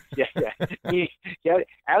now, yes, yeah.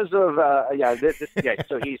 As of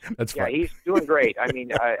So he's doing great. I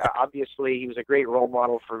mean, obviously, he was a great role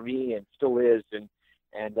model for me, and still is. And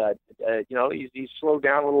he's slowed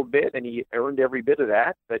down a little bit, and he earned every bit of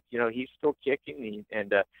that. But he's still kicking.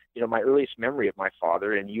 And my earliest memory of my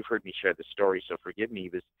father, and you've heard me share the story, so forgive me,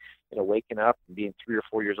 was waking up and being 3 or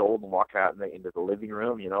 4 years old and walking out into the living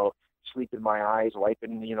room, sleeping my eyes,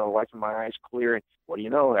 wiping my eyes clear. And what do you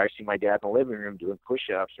know? I see my dad in the living room doing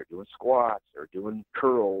push-ups or doing squats or doing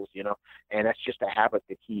curls, and that's just a habit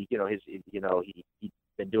that he's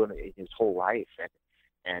been doing it his whole life.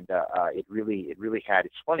 And it really had.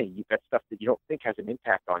 It's funny, that stuff that you don't think has an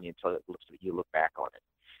impact on you until you look back on it.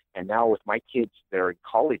 And now with my kids that are in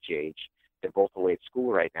college age, they're both away at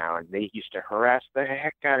school right now, and they used to harass the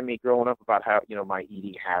heck out of me growing up about how, my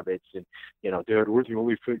eating habits and, Dad, we're the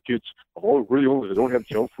only fit kids. Oh, we're the only that don't have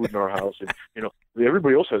junk food in our house, and,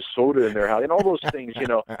 everybody else has soda in their house, and all those things, and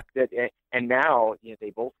now, they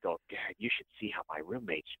both go, Dad, you should see how my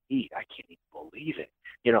roommates eat. I can't even believe it,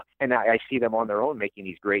 and I see them on their own making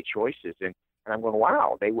these great choices, and I'm going,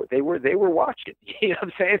 wow, they were watching, you know what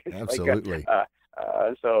I'm saying? It's absolutely.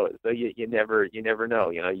 So you never know.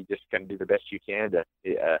 You just kind of do the best you can to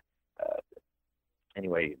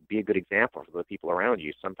anyway, be a good example for the people around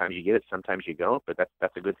you. Sometimes you get it, sometimes you don't, but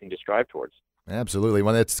that's a good thing to strive towards. Absolutely.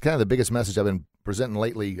 Well, that's kind of the biggest message I've been presenting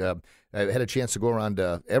lately. I had a chance to go around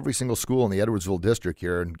every single school in the Edwardsville district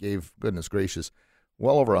here and gave, goodness gracious,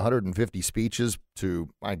 well over 150 speeches to,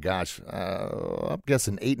 my gosh, I'm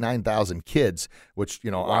guessing 9,000 kids, which,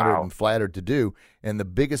 Wow. honored and flattered to do. And the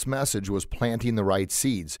biggest message was planting the right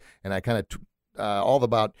seeds. And I kind of all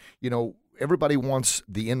about, everybody wants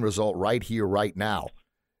the end result right here, right now.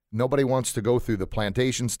 Nobody wants to go through the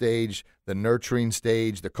plantation stage, the nurturing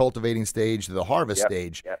stage, the cultivating stage, the harvest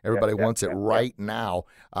stage. Everybody wants it right now.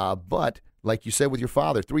 But like you said with your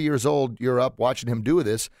father, 3 years old, you're up watching him do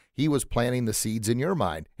this. He was planting the seeds in your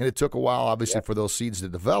mind. And it took a while, obviously, for those seeds to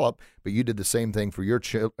develop, but you did the same thing for your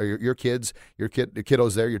kids, the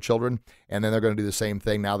kiddos there, your children, and then they're going to do the same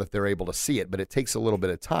thing now that they're able to see it. But it takes a little bit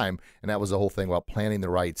of time, and that was the whole thing about planting the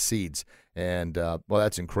right seeds. And,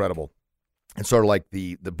 that's incredible. And sort of like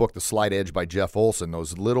the book, The Slight Edge by Jeff Olson,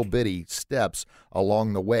 those little bitty steps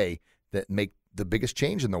along the way that make the biggest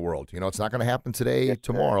change in the world. It's not going to happen today,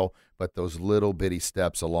 tomorrow, but those little bitty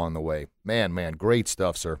steps along the way. Man, great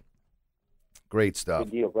stuff, sir. Great stuff.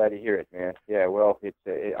 Good deal. Glad to hear it, man. Yeah, well, it's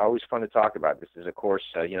always fun to talk about. This is, of course,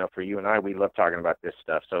 for you and I, we love talking about this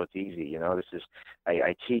stuff, so it's easy.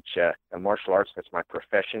 I teach martial arts. That's my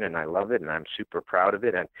profession, and I love it, and I'm super proud of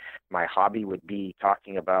it. And my hobby would be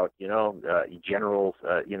talking about, general,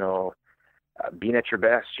 being at your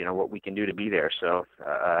best, what we can do to be there. So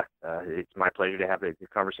it's my pleasure to have a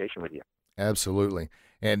conversation with you. Absolutely.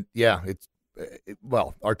 And, yeah,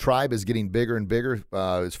 our tribe is getting bigger and bigger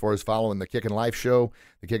as far as following the Kickin' Life show,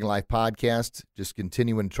 the Kickin' Life podcast, just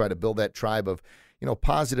continuing to try to build that tribe of,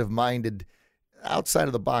 positive-minded,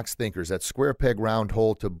 outside-of-the-box thinkers, that square peg, round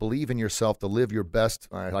hole, to believe in yourself, to live your best,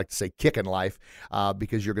 I like to say kickin' life,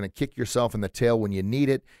 because you're going to kick yourself in the tail when you need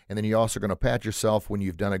it, and then you're also going to pat yourself when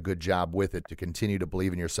you've done a good job with it, to continue to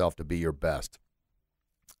believe in yourself to be your best.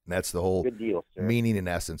 And that's the whole good deal, sir. Meaning in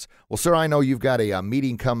essence. Well, sir, I know you've got a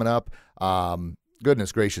meeting coming up.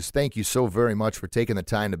 Goodness gracious, thank you so very much for taking the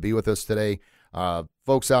time to be with us today.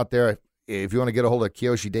 Folks out there, if you want to get a hold of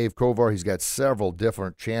Kyoshi Dave Kovar, he's got several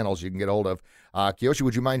different channels you can get a hold of. Kyoshi,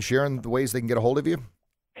 would you mind sharing the ways they can get a hold of you?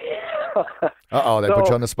 They put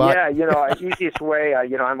you on the spot? Yeah, easiest way,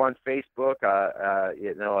 I'm on Facebook,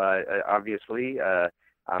 obviously.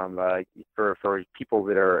 For people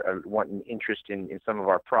that are wanting interest in some of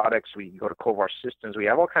our products, we go to Kovar Systems. We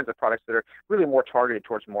have all kinds of products that are really more targeted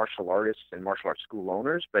towards martial artists and martial arts school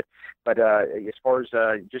owners. But as far as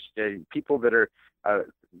just people that are,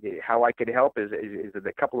 how I could help is that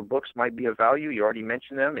a couple of books might be of value. You already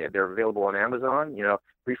mentioned them. They're available on Amazon.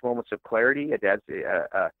 Brief Moments of Clarity,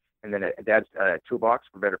 and then a Dad's Toolbox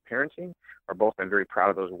for Better Parenting are both. I'm very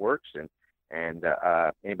proud of those works. And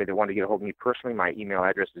anybody that wants to get a hold of me personally, my email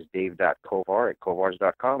address is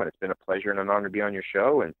dave.kovar@kovars.com, and it's been a pleasure and an honor to be on your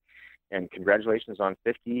show, and congratulations on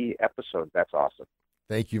 50 episodes. That's awesome.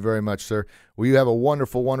 Thank you very much, sir. Well, you have a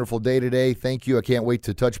wonderful, wonderful day today. Thank you. I can't wait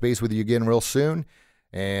to touch base with you again real soon,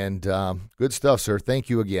 and good stuff, sir. Thank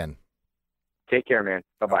you again. Take care, man.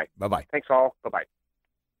 Bye-bye. Bye-bye. Thanks all. Bye-bye.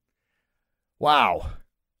 Wow.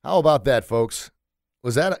 How about that, folks?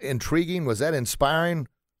 Was that intriguing? Was that inspiring?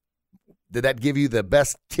 Did that give you the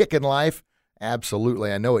best kick in life?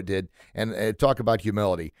 Absolutely. I know it did. And talk about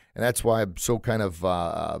humility. And that's why I'm so kind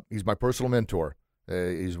of, he's my personal mentor.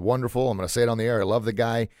 He's wonderful. I'm going to say it on the air. I love the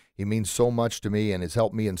guy. He means so much to me and has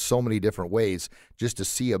helped me in so many different ways, just to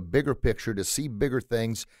see a bigger picture, to see bigger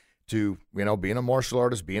things, to, being a martial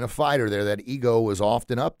artist, being a fighter there, that ego is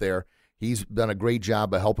often up there. He's done a great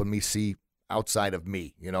job of helping me see outside of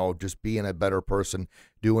me, just being a better person,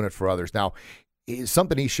 doing it for others. Now,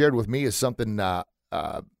 something he shared with me is something that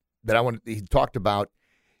he talked about,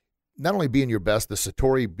 not only being your best, the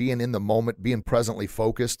Satori, being in the moment, being presently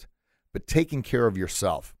focused, but taking care of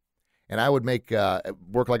yourself. And I would make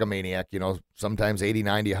work like a maniac, sometimes 80,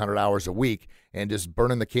 90, 100 hours a week, and just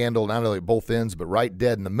burning the candle, not only at both ends, but right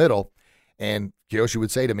dead in the middle. And Kyoshi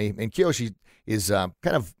would say to me, and Kyoshi is kind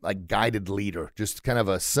of a guided leader, just kind of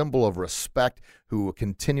a symbol of respect, who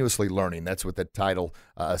continuously learning. That's what that title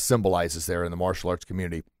symbolizes there in the martial arts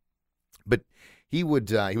community. But he would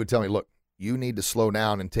tell me, look, you need to slow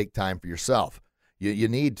down and take time for yourself. You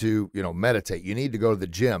need to, meditate. You need to go to the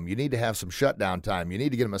gym. You need to have some shutdown time. You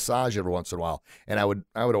need to get a massage every once in a while. And I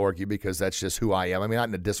would argue, because that's just who I am. I mean, not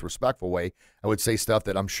in a disrespectful way. I would say stuff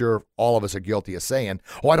that I'm sure all of us are guilty of saying.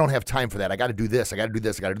 Oh, I don't have time for that. I got to do this. I got to do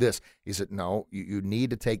this. I got to do this. He said, no, you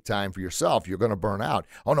need to take time for yourself. You're going to burn out.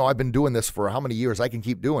 Oh, no, I've been doing this for how many years? I can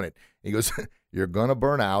keep doing it. He goes, you're going to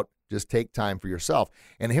burn out. Just take time for yourself.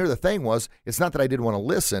 And here the thing was, it's not that I didn't want to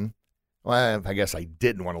listen. Well, I guess I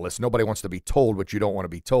didn't want to listen. Nobody wants to be told what you don't want to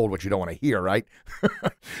be told, what you don't want to hear, right?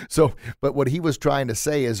 But what he was trying to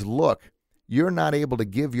say is, look, you're not able to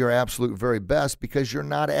give your absolute very best because you're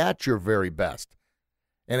not at your very best.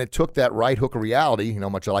 And it took that right hook of reality,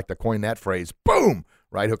 much I like to coin that phrase, boom,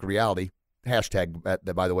 right hook of reality. Hashtag,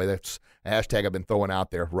 by the way, that's a hashtag I've been throwing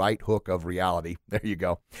out there, right hook of reality. There you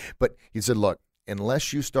go. But he said, look,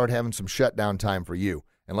 unless you start having some shutdown time for you,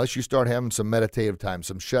 unless you start having some meditative time,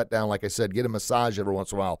 some shutdown, like I said, get a massage every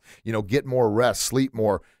once in a while, get more rest, sleep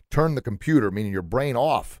more, turn the computer, meaning your brain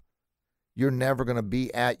off, you're never going to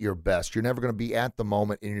be at your best. You're never going to be at the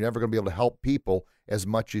moment, and you're never going to be able to help people as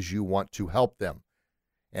much as you want to help them.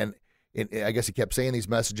 And I guess he kept saying these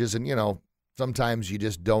messages, and, sometimes you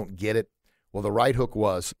just don't get it. Well, the right hook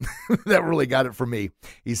was, that really got it for me.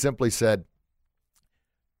 He simply said,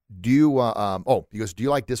 do you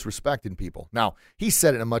like disrespecting people? Now, he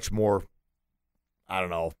said it in a much more,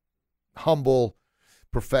 humble,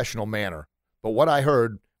 professional manner. But what I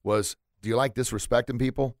heard was, do you like disrespecting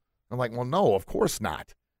people? I'm like, well, no, of course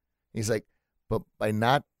not. He's like, but by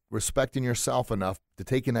not respecting yourself enough to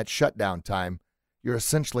taking that shutdown time, you're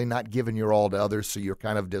essentially not giving your all to others, so you're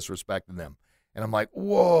kind of disrespecting them. And I'm like,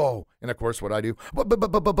 whoa. And, of course, what I do, but,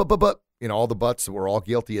 all the buts that we're all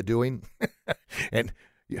guilty of doing. And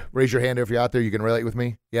raise your hand if you're out there. You can relate with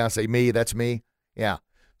me. Yeah, say me. That's me. Yeah.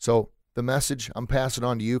 So the message, I'm passing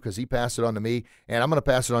on to you because he passed it on to me. And I'm going to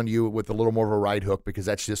pass it on to you with a little more of a right hook because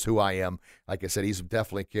that's just who I am. Like I said, he's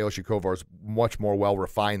definitely, Kyoshi Kovar is much more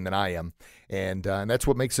well-refined than I am. And that's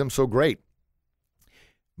what makes him so great.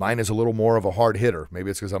 Mine is a little more of a hard hitter. Maybe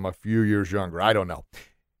it's because I'm a few years younger. I don't know.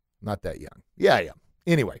 Not that young. Yeah, I am.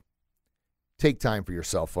 Anyway, take time for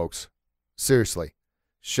yourself, folks. Seriously.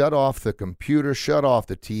 Shut off the computer, shut off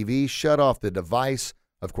the TV, shut off the device.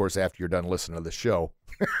 Of course, after you're done listening to the show.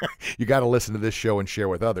 You got to listen to this show and share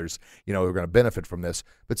with others, who are going to benefit from this.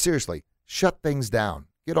 But seriously, shut things down.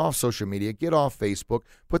 Get off social media. Get off Facebook.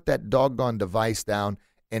 Put that doggone device down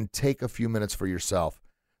and take a few minutes for yourself.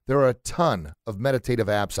 There are a ton of meditative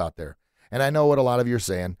apps out there. And I know what a lot of you are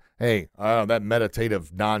saying. Hey, that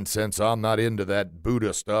meditative nonsense, I'm not into that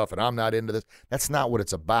Buddha stuff, and I'm not into this. That's not what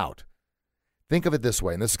it's about. Think of it this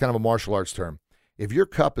way, and this is kind of a martial arts term. If your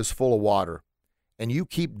cup is full of water and you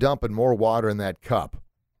keep dumping more water in that cup,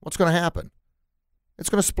 what's going to happen? It's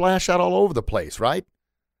going to splash out all over the place, right?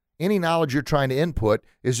 Any knowledge you're trying to input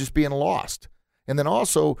is just being lost. And then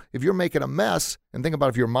also, if you're making a mess, and think about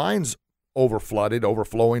if your mind's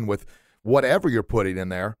overflowing with whatever you're putting in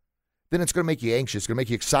there, then it's going to make you anxious, it's going to make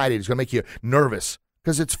you excited, it's going to make you nervous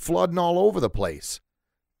because it's flooding all over the place.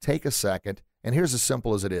 Take a second, and here's as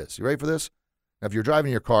simple as it is. You ready for this? Now, if you're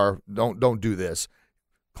driving your car, don't do this.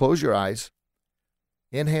 Close your eyes.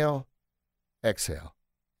 Inhale, exhale.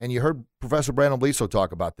 And you heard Professor Brannon Beliso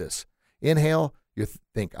talk about this. Inhale, you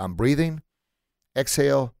think, I'm breathing.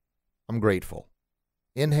 Exhale, I'm grateful.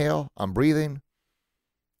 Inhale, I'm breathing.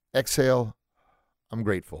 Exhale, I'm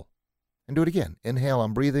grateful. And do it again. Inhale,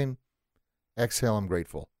 I'm breathing. Exhale, I'm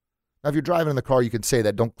grateful. Now, if you're driving in the car, you can say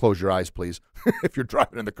that. Don't close your eyes, please, if you're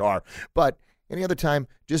driving in the car. But any other time,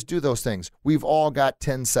 just do those things. We've all got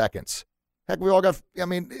 10 seconds. Heck, we all got,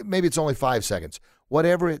 maybe it's only 5 seconds.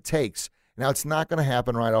 Whatever it takes. Now, it's not going to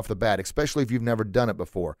happen right off the bat, especially if you've never done it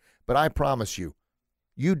before. But I promise you,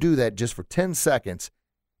 you do that just for 10 seconds,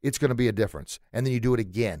 it's going to be a difference. And then you do it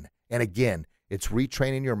again and again. It's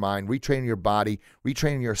retraining your mind, retraining your body,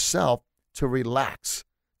 retraining yourself to relax,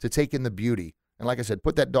 to take in the beauty. And like I said,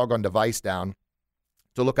 put that doggone device down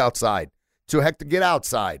to look outside, to get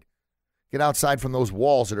outside. Get outside from those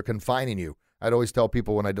walls that are confining you. I'd always tell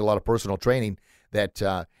people when I did a lot of personal training that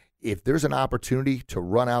if there's an opportunity to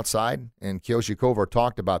run outside, and Kyoshi Kovar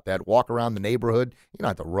talked about that, walk around the neighborhood. You don't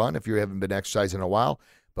have to run if you haven't been exercising in a while,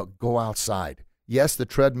 but go outside. Yes, the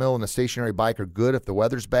treadmill and the stationary bike are good if the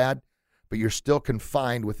weather's bad, but you're still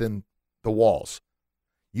confined within the walls.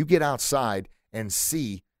 You get outside and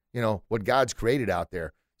see, what God's created out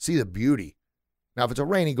there. See the beauty. Now, if it's a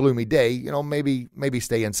rainy, gloomy day, maybe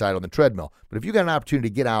stay inside on the treadmill. But if you got an opportunity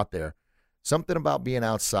to get out there, something about being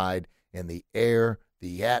outside and the air,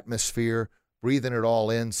 the atmosphere, breathing it all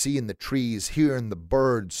in, seeing the trees, hearing the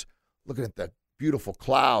birds, looking at the beautiful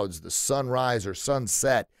clouds, the sunrise or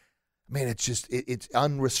sunset. Man, it's just, it's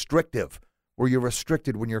unrestrictive. Where you're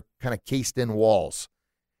restricted when you're kind of cased in walls.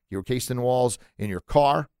 You're cased in walls in your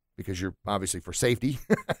car because you're obviously for safety.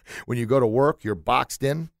 When you go to work, you're boxed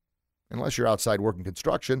in unless you're outside working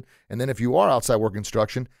construction. And then if you are outside working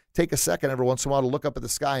construction, take a second every once in a while to look up at the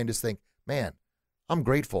sky and just think, man, I'm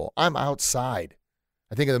grateful. I'm outside.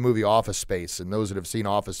 I think of the movie Office Space, and those that have seen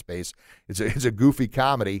Office Space, it's a goofy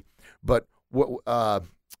comedy. But oh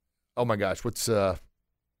my gosh,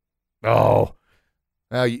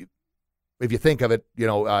 if you think of it,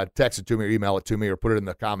 text it to me or email it to me or put it in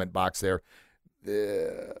the comment box there.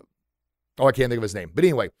 I can't think of his name. But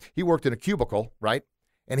anyway, he worked in a cubicle, right?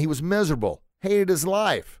 And he was miserable, hated his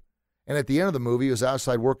life. And at the end of the movie, he was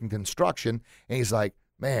outside working construction, and he's like,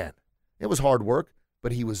 man, it was hard work,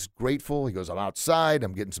 but he was grateful. He goes, I'm outside,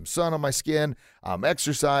 I'm getting some sun on my skin, I'm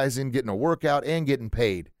exercising, getting a workout, and getting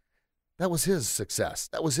paid. That was his success.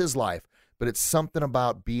 That was his life. But it's something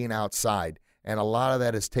about being outside. And a lot of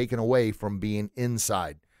that is taken away from being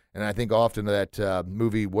inside. And I think often of that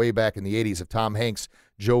movie way back in the 80s of Tom Hanks,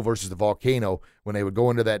 Joe versus the Volcano, when they would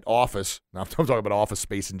go into that office. Now, I'm talking about office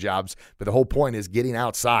space and jobs, but the whole point is getting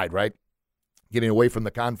outside, right? Getting away from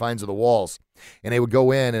the confines of the walls. And they would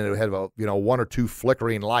go in, and it would have one or two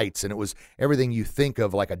flickering lights, and it was everything you think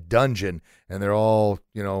of like a dungeon. And they're all,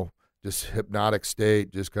 just hypnotic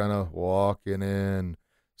state, just kind of walking in,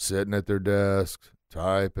 sitting at their desks,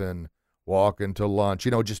 typing, walking to lunch,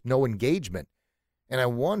 just no engagement. And I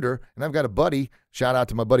wonder, and I've got a buddy, shout out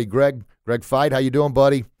to my buddy Greg Feit. How you doing,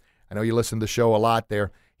 buddy? I know you listen to the show a lot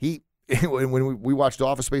there. When we watched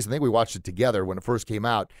Office Space, I think we watched it together when it first came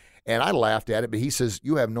out, and I laughed at it, but he says,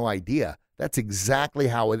 you have no idea. That's exactly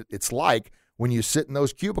how it's like when you sit in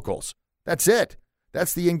those cubicles. That's it.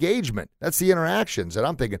 That's the engagement. That's the interactions. And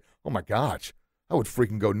I'm thinking, oh, my gosh, I would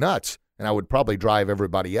freaking go nuts, and I would probably drive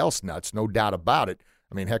everybody else nuts, no doubt about it.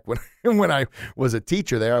 I mean, heck, when I was a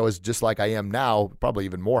teacher there, I was just like I am now, probably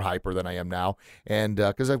even more hyper than I am now. And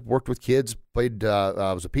because I've worked with kids, I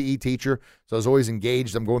was a PE teacher, so I was always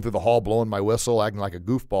engaged. I'm going through the hall, blowing my whistle, acting like a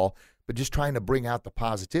goofball, but just trying to bring out the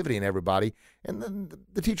positivity in everybody. And then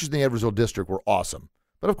the teachers in the Edwardsville district were awesome.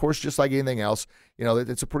 But, of course, just like anything else,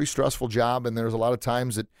 it's a pretty stressful job, and there's a lot of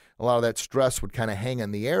times that a lot of that stress would kind of hang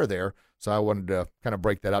in the air there. So I wanted to kind of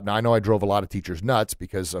break that up. Now, I know I drove a lot of teachers nuts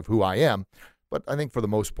because of who I am, but I think for the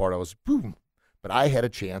most part I was boom. But I had a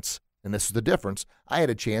chance, and this is the difference, I had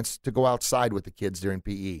a chance to go outside with the kids during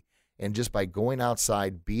PE. And just by going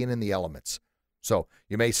outside, being in the elements. So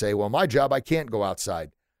you may say, well, my job, I can't go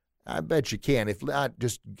outside. I bet you can. If not,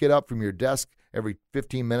 just get up from your desk every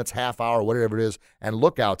 15 minutes, half hour, whatever it is, and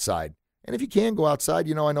look outside. And if you can go outside,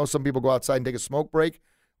 I know some people go outside and take a smoke break.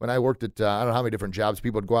 When I worked at, I don't know how many different jobs,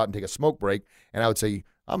 people would go out and take a smoke break, and I would say,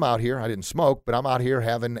 I'm out here. I didn't smoke, but I'm out here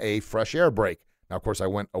having a fresh air break. Now, of course, I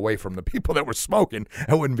went away from the people that were smoking.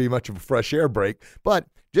 It wouldn't be much of a fresh air break, but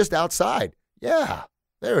just outside. Yeah,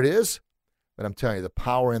 there it is. But I'm telling you, the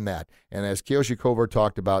power in that. And as Kyoshi Kovar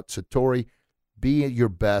talked about, Satori, be your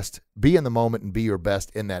best, be in the moment and be your best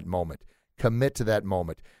in that moment. Commit to that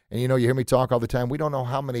moment. And you hear me talk all the time. We don't know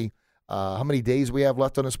how many days we have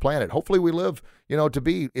left on this planet. Hopefully we live, to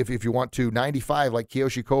be, if you want to, 95 like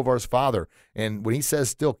Kyoshi Kovar's father. And when he says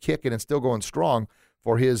still kicking and still going strong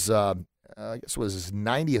for his, I guess it was his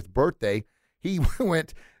 90th birthday, he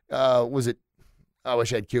went, I wish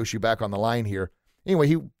I had Kyoshi back on the line here. Anyway,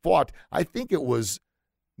 he fought, I think it was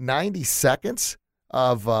 90 seconds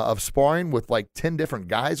of sparring with like 10 different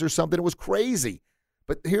guys or something. It was crazy.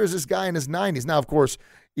 But here's this guy in his 90s. Now, of course,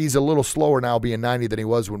 he's a little slower now being 90 than he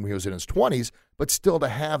was when he was in his 20s, but still to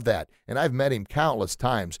have that. And I've met him countless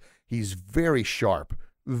times. He's very sharp,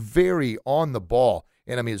 very on the ball.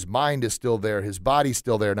 And, I mean, his mind is still there. His body's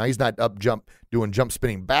still there. Now, he's not doing jump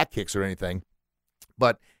spinning back kicks or anything,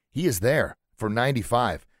 but he is there for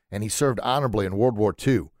 95, and he served honorably in World War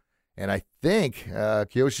II. And I think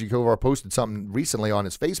Kyoshi Kovar posted something recently on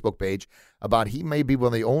his Facebook page about he may be one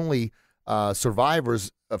of the only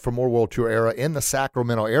survivors from World War II era in the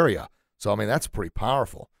Sacramento area. So, I mean, that's pretty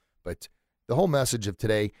powerful. But the whole message of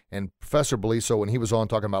today, and Professor Beliso, when he was on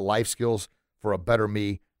talking about life skills for a better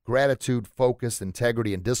me, gratitude, focus,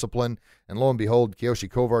 integrity, and discipline. And lo and behold, Kyoshi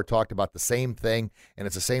Kovar talked about the same thing, and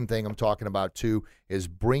it's the same thing I'm talking about too, is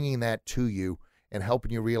bringing that to you and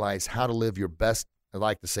helping you realize how to live your best, I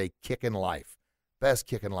like to say, kick in life, best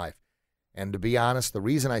kick in life. And to be honest, the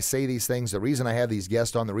reason I say these things, the reason I have these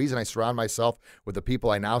guests on, the reason I surround myself with the people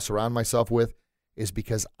I now surround myself with is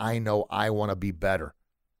because I know I want to be better.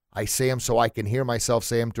 I say them so I can hear myself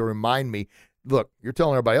say them to remind me, look, you're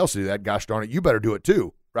telling everybody else to do that, gosh darn it, you better do it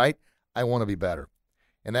too, right? I want to be better.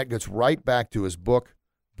 And that gets right back to his book,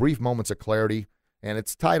 Brief Moments of Clarity, and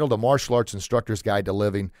it's titled A Martial Arts Instructor's Guide to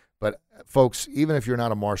Living. But folks, even if you're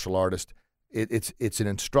not a martial artist, it's an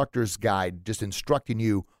instructor's guide, just instructing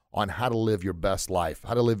you on how to live your best life,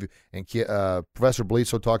 how to live. And Professor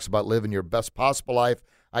Beliso talks about living your best possible life.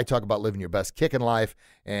 I talk about living your best kicking life.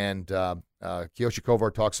 And Kyoshi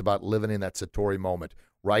Kovar talks about living in that Satori moment,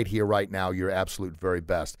 right here, right now, your absolute very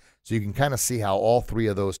best. So you can kind of see how all three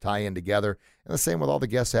of those tie in together. And the same with all the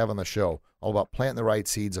guests I have on the show, all about planting the right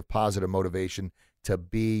seeds of positive motivation to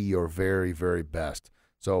be your very, very best.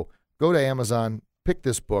 So go to Amazon, pick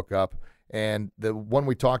this book up. And the one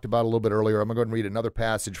we talked about a little bit earlier, I'm going to go ahead and read another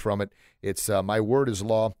passage from it. It's My Word is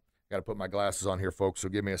Law. Got to put my glasses on here, folks, so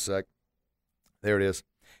give me a sec. There it is.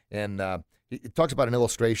 And it talks about an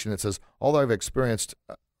illustration that says, although I've experienced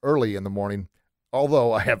early in the morning,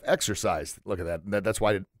 although I have exercised, look at that. That's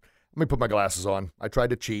why let me put my glasses on. I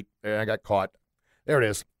tried to cheat, and I got caught. There it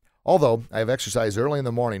is. Although I have exercised early in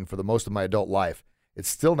the morning for the most of my adult life, it's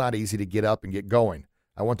still not easy to get up and get going.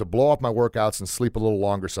 I want to blow off my workouts and sleep a little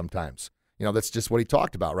longer sometimes. You know, that's just what he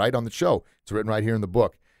talked about, right, on the show. It's written right here in the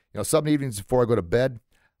book. You know, some evenings before I go to bed,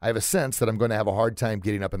 I have a sense that I'm going to have a hard time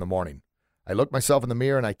getting up in the morning. I look myself in the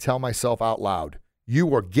mirror and I tell myself out loud,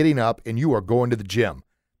 you are getting up and you are going to the gym.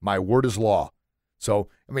 My word is law. So,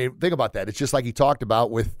 I mean, think about that. It's just like he talked about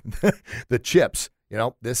with the chips. You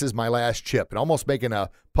know, this is my last chip. And almost making a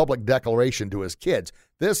public declaration to his kids.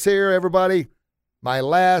 This here, everybody, my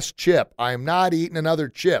last chip. I'm not eating another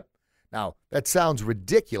chip. Now, that sounds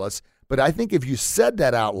ridiculous, but I think if you said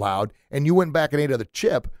that out loud and you went back and ate another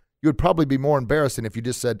chip, you would probably be more embarrassed than if you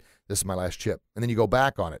just said, this is my last chip, and then you go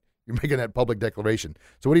back on it. You're making that public declaration.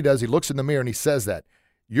 So what he does, he looks in the mirror and he says that.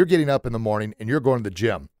 You're getting up in the morning and you're going to the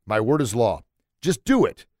gym. My word is law. Just do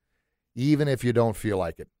it, even if you don't feel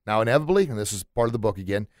like it. Now, inevitably, and this is part of the book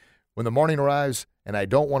again, when the morning arrives and I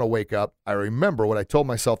don't want to wake up, I remember what I told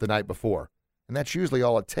myself the night before, and that's usually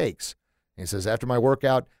all it takes. And he says, after my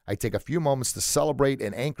workout, I take a few moments to celebrate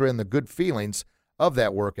and anchor in the good feelings of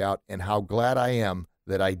that workout and how glad I am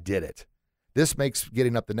that I did it. This makes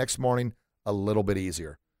getting up the next morning a little bit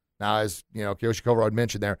easier. Now, as you know, Kyoshi Kovar had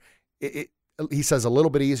mentioned there, he says a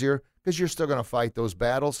little bit easier because you're still going to fight those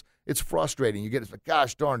battles. It's frustrating. You get, it's like,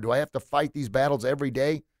 gosh darn, do I have to fight these battles every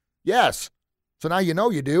day? Yes. So now you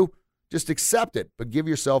know you do. Just accept it, but give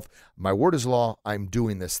yourself, my word is law, I'm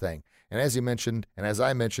doing this thing. And as he mentioned, and as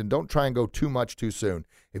I mentioned, don't try and go too much too soon.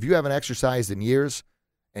 If you haven't exercised in years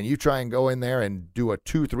and you try and go in there and do a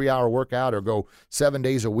 2-3 hour workout or go 7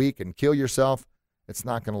 days a week and kill yourself, it's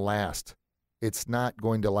not going to last. It's not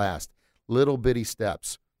going to last. Little bitty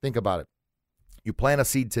steps. Think about it. You plant a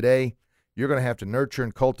seed today, you're going to have to nurture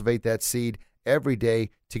and cultivate that seed every day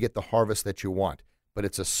to get the harvest that you want. But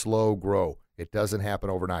it's a slow grow. It doesn't happen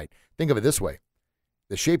overnight. Think of it this way.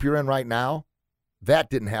 The shape you're in right now, that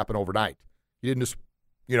didn't happen overnight. You didn't just,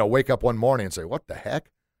 wake up one morning and say, what the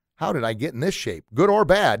heck? How did I get in this shape? Good or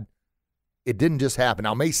bad, it didn't just happen.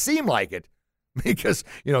 Now, it may seem like it because,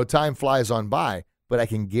 time flies on by, but I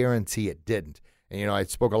can guarantee it didn't. And, I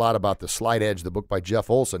spoke a lot about The Slight Edge, the book by Jeff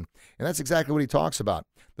Olson, and that's exactly what he talks about.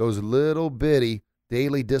 Those little bitty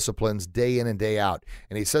daily disciplines day in and day out.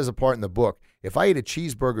 And he says a part in the book, if I eat a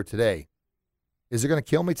cheeseburger today, is it going to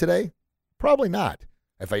kill me today? Probably not.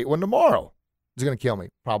 If I eat one tomorrow, is it going to kill me?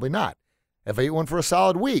 Probably not. If I eat one for a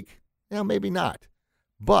solid week, maybe not.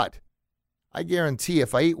 But I guarantee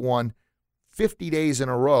if I eat one 50 days in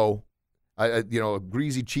a row, a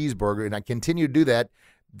greasy cheeseburger, and I continue to do that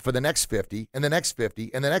for the next 50 and the next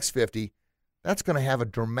 50 and the next 50, that's going to have a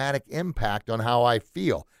dramatic impact on how I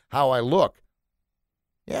feel, how I look.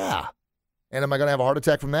 Yeah. And am I going to have a heart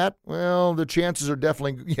attack from that? Well, the chances are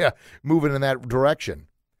definitely, moving in that direction.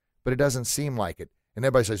 But it doesn't seem like it. And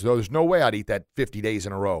everybody says, no, there's no way I'd eat that 50 days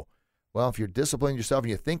in a row. Well, if you're disciplining yourself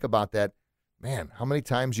and you think about that, man, how many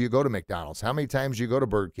times do you go to McDonald's? How many times do you go to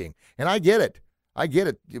Burger King? And I get it.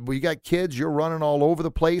 Well, you got kids, you're running all over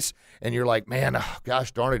the place, and you're like, man,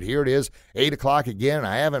 gosh darn it, here it is, 8 o'clock again, and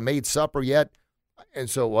I haven't made supper yet. And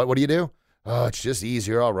so what do? Oh, it's just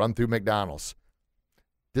easier. I'll run through McDonald's.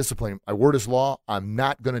 Discipline. My word is law. I'm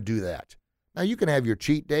not going to do that. Now, you can have your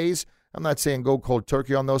cheat days. I'm not saying go cold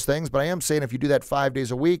turkey on those things, but I am saying if you do that 5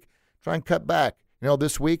 days a week, try and cut back.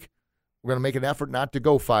 This week, we're going to make an effort not to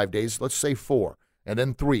go 5 days. Let's say 4, and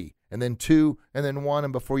then 3, and then 2, and then 1,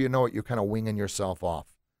 and before you know it, you're kind of winging yourself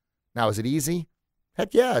off. Now, is it easy?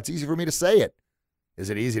 Heck yeah, it's easy for me to say it. Is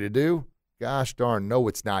it easy to do? Gosh darn, no,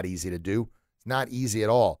 it's not easy to do. It's not easy at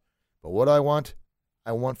all. But what I want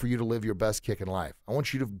for you to live your best kick in life. I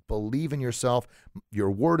want you to believe in yourself.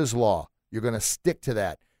 Your word is law. You're going to stick to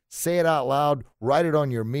that. Say it out loud. Write it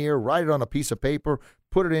on your mirror. Write it on a piece of paper.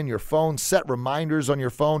 Put it in your phone. Set reminders on your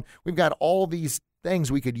phone. We've got all these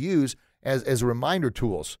things we could use as reminder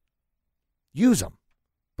tools. Use them.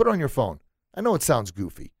 Put it on your phone. I know it sounds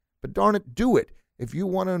goofy, but darn it, do it. If you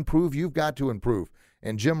want to improve, you've got to improve.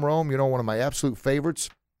 And Jim Rome, one of my absolute favorites.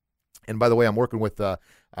 And by the way, I'm working with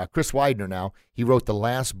Chris Widener now. He wrote the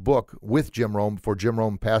last book with Jim Rome before Jim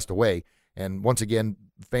Rome passed away. And once again,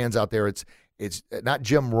 fans out there, it's not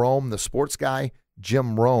Jim Rome, the sports guy,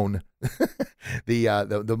 Jim Rohn, the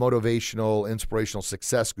motivational, inspirational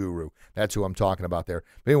success guru. That's who I'm talking about there.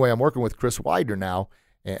 But anyway, I'm working with Chris Widener now,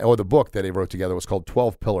 the book that he wrote together was called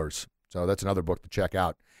 12 Pillars. So that's another book to check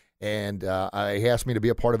out. And he asked me to be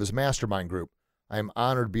a part of his mastermind group. I am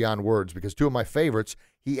honored beyond words because two of my favorites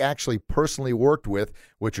he actually personally worked with,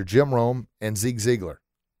 which are Jim Rome and Zig Ziglar.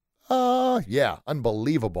 Yeah,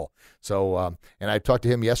 unbelievable. So, and I talked to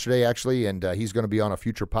him yesterday, actually, and he's going to be on a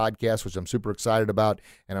future podcast, which I'm super excited about,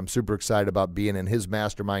 and I'm super excited about being in his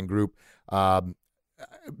mastermind group.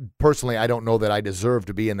 Personally, I don't know that I deserve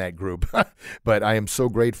to be in that group, but I am so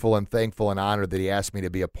grateful and thankful and honored that he asked me to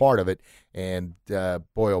be a part of it. And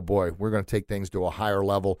boy, oh boy, we're going to take things to a higher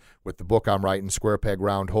level with the book I'm writing, Square Peg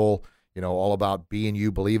Round Hole. All about being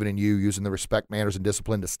you, believing in you, using the respect, manners, and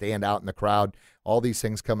discipline to stand out in the crowd. All these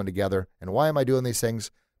things coming together. And why am I doing these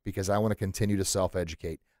things? Because I want to continue to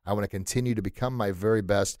self-educate. I want to continue to become my very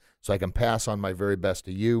best so I can pass on my very best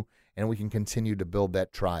to you, and we can continue to build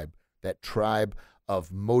that tribe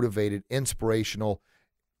of motivated, inspirational,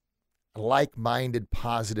 like-minded,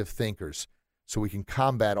 positive thinkers so we can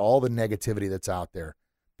combat all the negativity that's out there.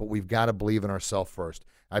 But we've got to believe in ourselves first.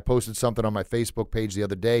 I posted something on my Facebook page the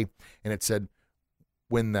other day, and it said,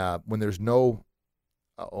 when there's no,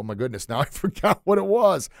 oh my goodness, now I forgot what it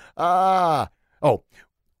was.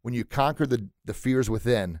 When you conquer the fears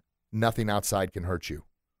within, nothing outside can hurt you.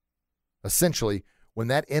 Essentially, when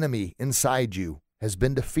that enemy inside you has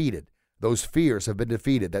been defeated, those fears have been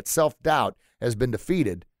defeated, that self-doubt has been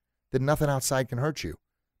defeated, then nothing outside can hurt you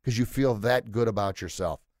because you feel that good about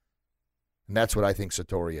yourself. And that's what I think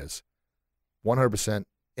Satori is. 100%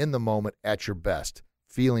 in the moment, at your best,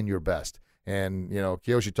 feeling your best. And,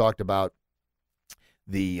 Kyoshi talked about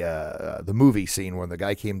the movie scene where the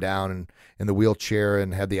guy came down in the wheelchair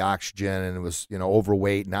and had the oxygen and was,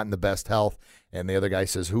 overweight, not in the best health. And the other guy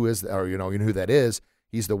says, who is that? Or, you know who that is?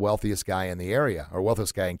 He's the wealthiest guy in the area, or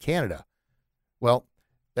wealthiest guy in Canada. Well,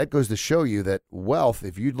 that goes to show you that wealth,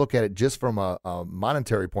 if you look at it just from a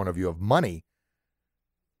monetary point of view of money,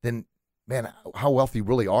 then, man, how wealthy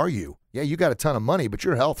really are you? Yeah, you got a ton of money, but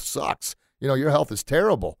your health sucks. Your health is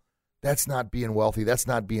terrible. That's not being wealthy. That's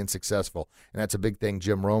not being successful. And that's a big thing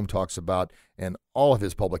Jim Rome talks about in all of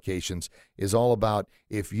his publications, is all about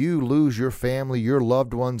if you lose your family, your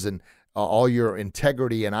loved ones, and all your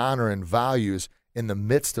integrity and honor and values in the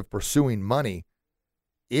midst of pursuing money,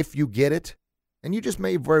 if you get it, and you just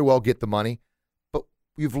may very well get the money, but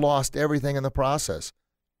you've lost everything in the process.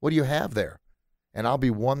 What do you have there? And I'll be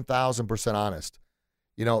 1,000% honest.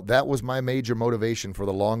 That was my major motivation for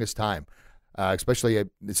the longest time. Especially,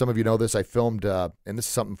 some of you know this, I filmed, and this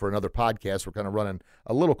is something for another podcast. We're kind of running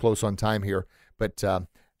a little close on time here, but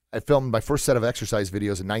I filmed my first set of exercise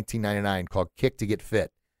videos in 1999 called Kick to Get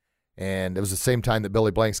Fit. And it was the same time that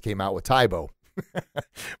Billy Blanks came out with Tybo.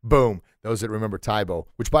 Boom. Those that remember Tybo,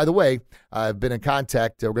 which, by the way, I've been in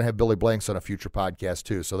contact. We're going to have Billy Blanks on a future podcast,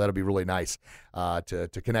 too. So that'll be really nice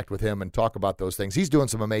to connect with him and talk about those things. He's doing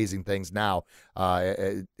some amazing things now.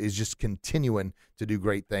 He's just continuing to do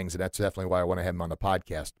great things, and that's definitely why I want to have him on the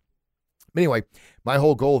podcast. Anyway, my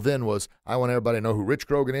whole goal then was I want everybody to know who Rich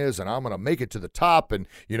Grogan is, and I'm going to make it to the top, and,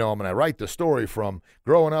 I'm going to write the story from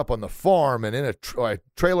growing up on the farm and in a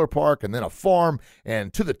trailer park and then a farm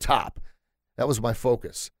and to the top. That was my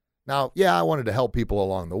focus. Now, yeah, I wanted to help people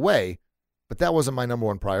along the way, but that wasn't my number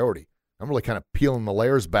one priority. I'm really kind of peeling the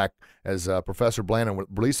layers back, as Professor Brannon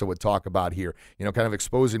with Beliso would talk about here, kind of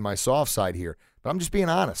exposing my soft side here. But I'm just being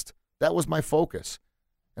honest. That was my focus,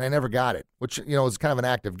 and I never got it, which, is kind of an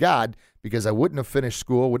act of God, because I wouldn't have finished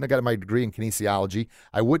school, wouldn't have got my degree in kinesiology.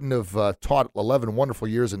 I wouldn't have taught 11 wonderful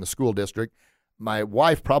years in the school district. My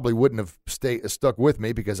wife probably wouldn't have stuck with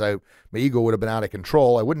me because my ego would have been out of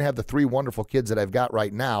control. I wouldn't have the 3 wonderful kids that I've got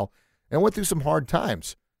right now. And I went through some hard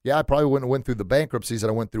times. Yeah, I probably wouldn't have went through the bankruptcies that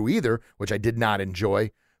I went through either, which I did not enjoy,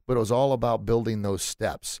 but it was all about building those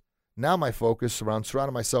steps. Now my focus around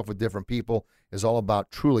surrounding myself with different people is all about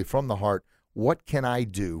truly from the heart, what can I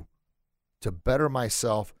do to better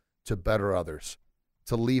myself, to better others,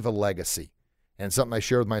 to leave a legacy? And something I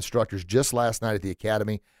shared with my instructors just last night at the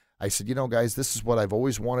academy, I said, guys, this is what I've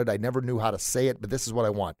always wanted. I never knew how to say it, but this is what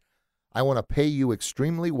I want. I want to pay you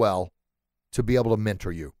extremely well to be able to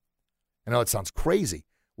mentor you. I know it sounds crazy.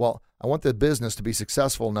 Well, I want the business to be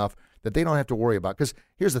successful enough that they don't have to worry about, because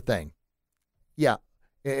here's the thing. Yeah,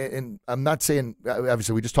 and I'm not saying,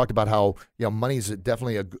 obviously, we just talked about how, money is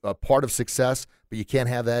definitely a part of success, but you can't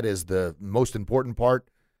have that as the most important part.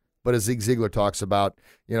 But as Zig Ziglar talks about,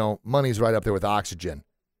 money's right up there with oxygen.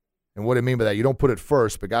 And what I mean by that, you don't put it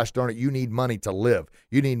first, but gosh darn it, you need money to live.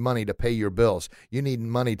 You need money to pay your bills. You need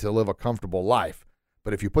money to live a comfortable life.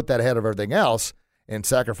 But if you put that ahead of everything else and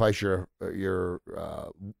sacrifice your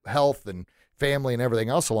health and family and everything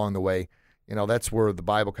else along the way, that's where the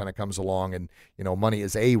Bible kind of comes along. And, money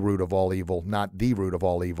is a root of all evil, not the root of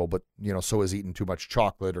all evil, but, so is eating too much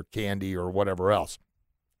chocolate or candy or whatever else.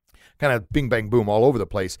 Kind of bing, bang, boom all over the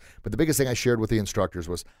place. But the biggest thing I shared with the instructors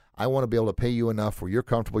was I want to be able to pay you enough where you're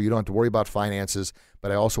comfortable. You don't have to worry about finances,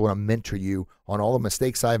 but I also want to mentor you on all the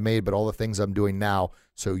mistakes I've made, but all the things I'm doing now,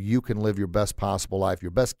 so you can live your best possible life, your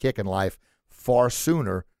best kick in life far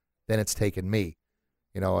sooner than it's taken me.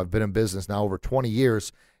 I've been in business now over 20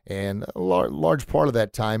 years, and a large part of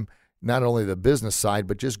that time, not only the business side,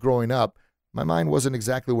 but just growing up, my mind wasn't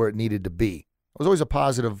exactly where it needed to be. I was always a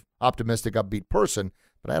positive, optimistic, upbeat person,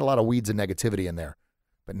 but I had a lot of weeds and negativity in there.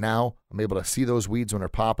 But now I'm able to see those weeds when they're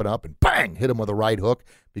popping up and bang, hit them with a right hook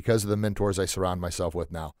because of the mentors I surround myself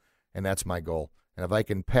with now. And that's my goal. And if I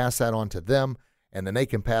can pass that on to them, and then they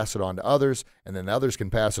can pass it on to others, and then others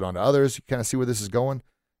can pass it on to others, you kind of see where this is going?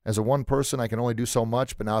 As a one person, I can only do so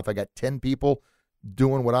much, but now if I got 10 people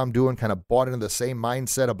doing what I'm doing, kind of bought into the same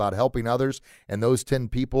mindset about helping others, and those 10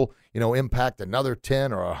 people, impact another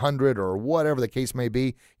 10 or 100 or whatever the case may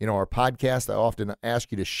be, our podcast, I often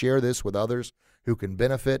ask you to share this with others who can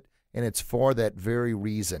benefit, and it's for that very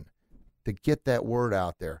reason, to get that word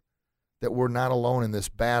out there, that we're not alone in this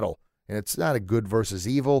battle. And it's not a good versus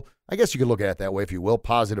evil. I guess you could look at it that way, if you will,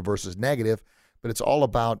 positive versus negative, but it's all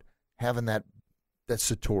about having that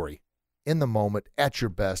satori in the moment, at your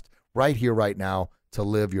best, right here, right now, to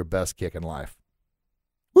live your best kick in life.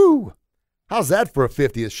 Woo! How's that for a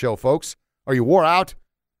 50th show, folks? Are you wore out?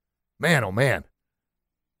 Man, oh man.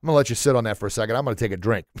 I'm going to let you sit on that for a second. I'm going to take a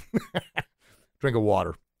drink. Drink of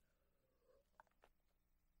water.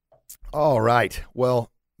 All right.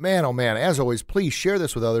 Well, man, oh man, as always, please share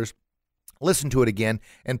this with others. Listen to it again,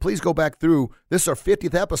 and please go back through. This is our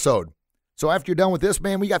 50th episode. So after you're done with this,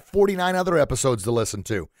 man, we got 49 other episodes to listen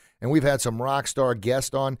to. And we've had some rock star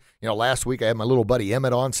guests on. Last week I had my little buddy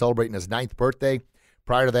Emmett on celebrating his 9th birthday.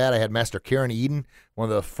 Prior to that, I had Master Karen Eden, one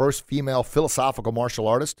of the first female philosophical martial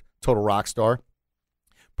artists, total rock star.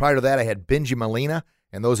 Prior to that, I had Benji Molina,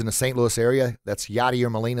 and those in the St. Louis area, that's Yadier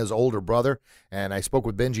Molina's older brother. And I spoke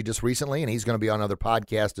with Benji just recently, and he's going to be on another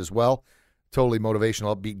podcast as well. Totally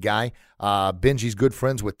motivational, upbeat guy. Benji's good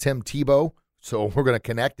friends with Tim Tebow, so we're going to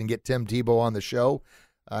connect and get Tim Tebow on the show.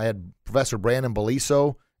 I had Professor Brannon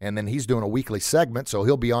Beliso, and then he's doing a weekly segment, so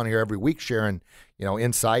he'll be on here every week sharing,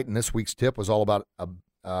 insight. And this week's tip was all about,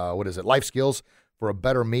 life skills for a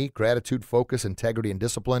better me, gratitude, focus, integrity, and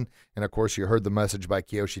discipline. And, of course, you heard the message by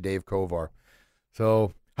Kyoshi Dave Kovar.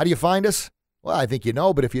 So how do you find us? Well, I think you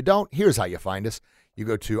know, but if you don't, here's how you find us. You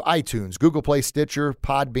go to iTunes, Google Play, Stitcher,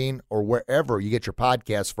 Podbean, or wherever you get your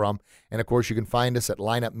podcasts from. And, of course, you can find us at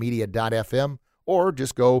lineupmedia.fm or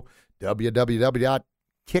just go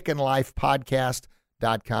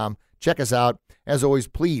www.kickinlifepodcast.com. Check us out. As always,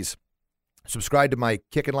 please subscribe to my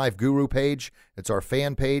Kickin' Life Guru page. It's our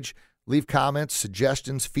fan page. Leave comments,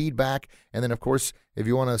 suggestions, feedback. And then, of course, if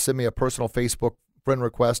you want to send me a personal Facebook friend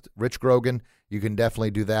request, Rich Grogan, you can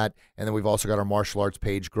definitely do that. And then we've also got our martial arts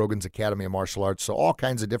page, Grogan's Academy of Martial Arts. So all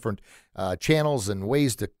kinds of different channels and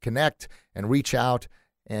ways to connect and reach out.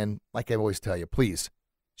 And like I always tell you, please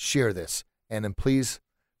share this. And then please,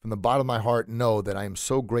 from the bottom of my heart, know that I am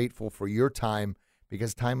so grateful for your time,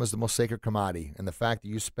 because time is the most sacred commodity. And the fact that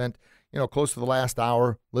you spent, close to the last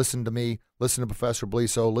hour, listen to me, listen to Professor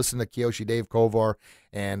Beliso, listen to Kyoshi Dave Kovar,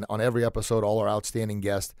 and on every episode, all our outstanding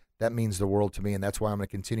guests, that means the world to me. And that's why I'm going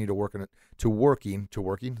to continue to working, is that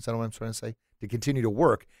what I'm trying to say? To continue to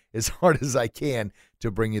work as hard as I can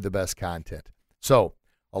to bring you the best content. So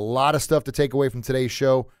a lot of stuff to take away from today's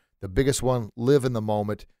show. The biggest one, live in the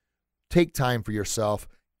moment. Take time for yourself.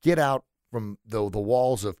 Get out from the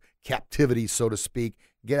walls of captivity, so to speak.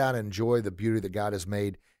 Get out and enjoy the beauty that God has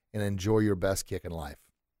made and enjoy your best kick in life.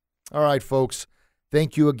 All right, folks.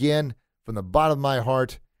 Thank you again from the bottom of my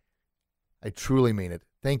heart. I truly mean it.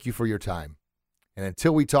 Thank you for your time. And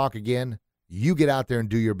until we talk again, you get out there and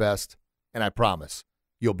do your best, and I promise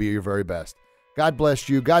you'll be your very best. God bless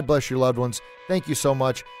you. God bless your loved ones. Thank you so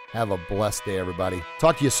much. Have a blessed day, everybody.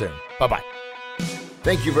 Talk to you soon. Bye-bye.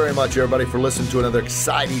 Thank you very much, everybody, for listening to another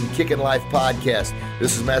exciting Kickin' Life podcast.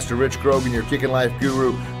 This is Master Rich Grogan, your Kickin' Life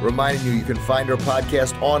guru, reminding you can find our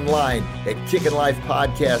podcast online at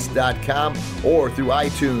kickinlifepodcast.com or through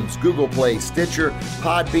iTunes, Google Play, Stitcher,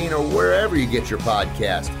 Podbean, or wherever you get your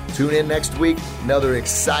podcast. Tune in next week. Another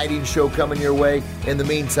exciting show coming your way. In the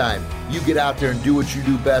meantime, you get out there and do what you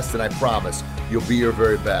do best, and I promise you'll be your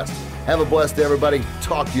very best. Have a blessed day, everybody.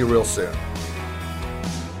 Talk to you real soon.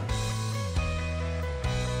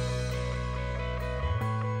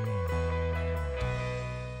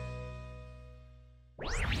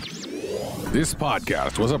 This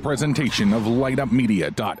podcast was a presentation of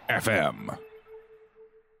lineupmedia.fm.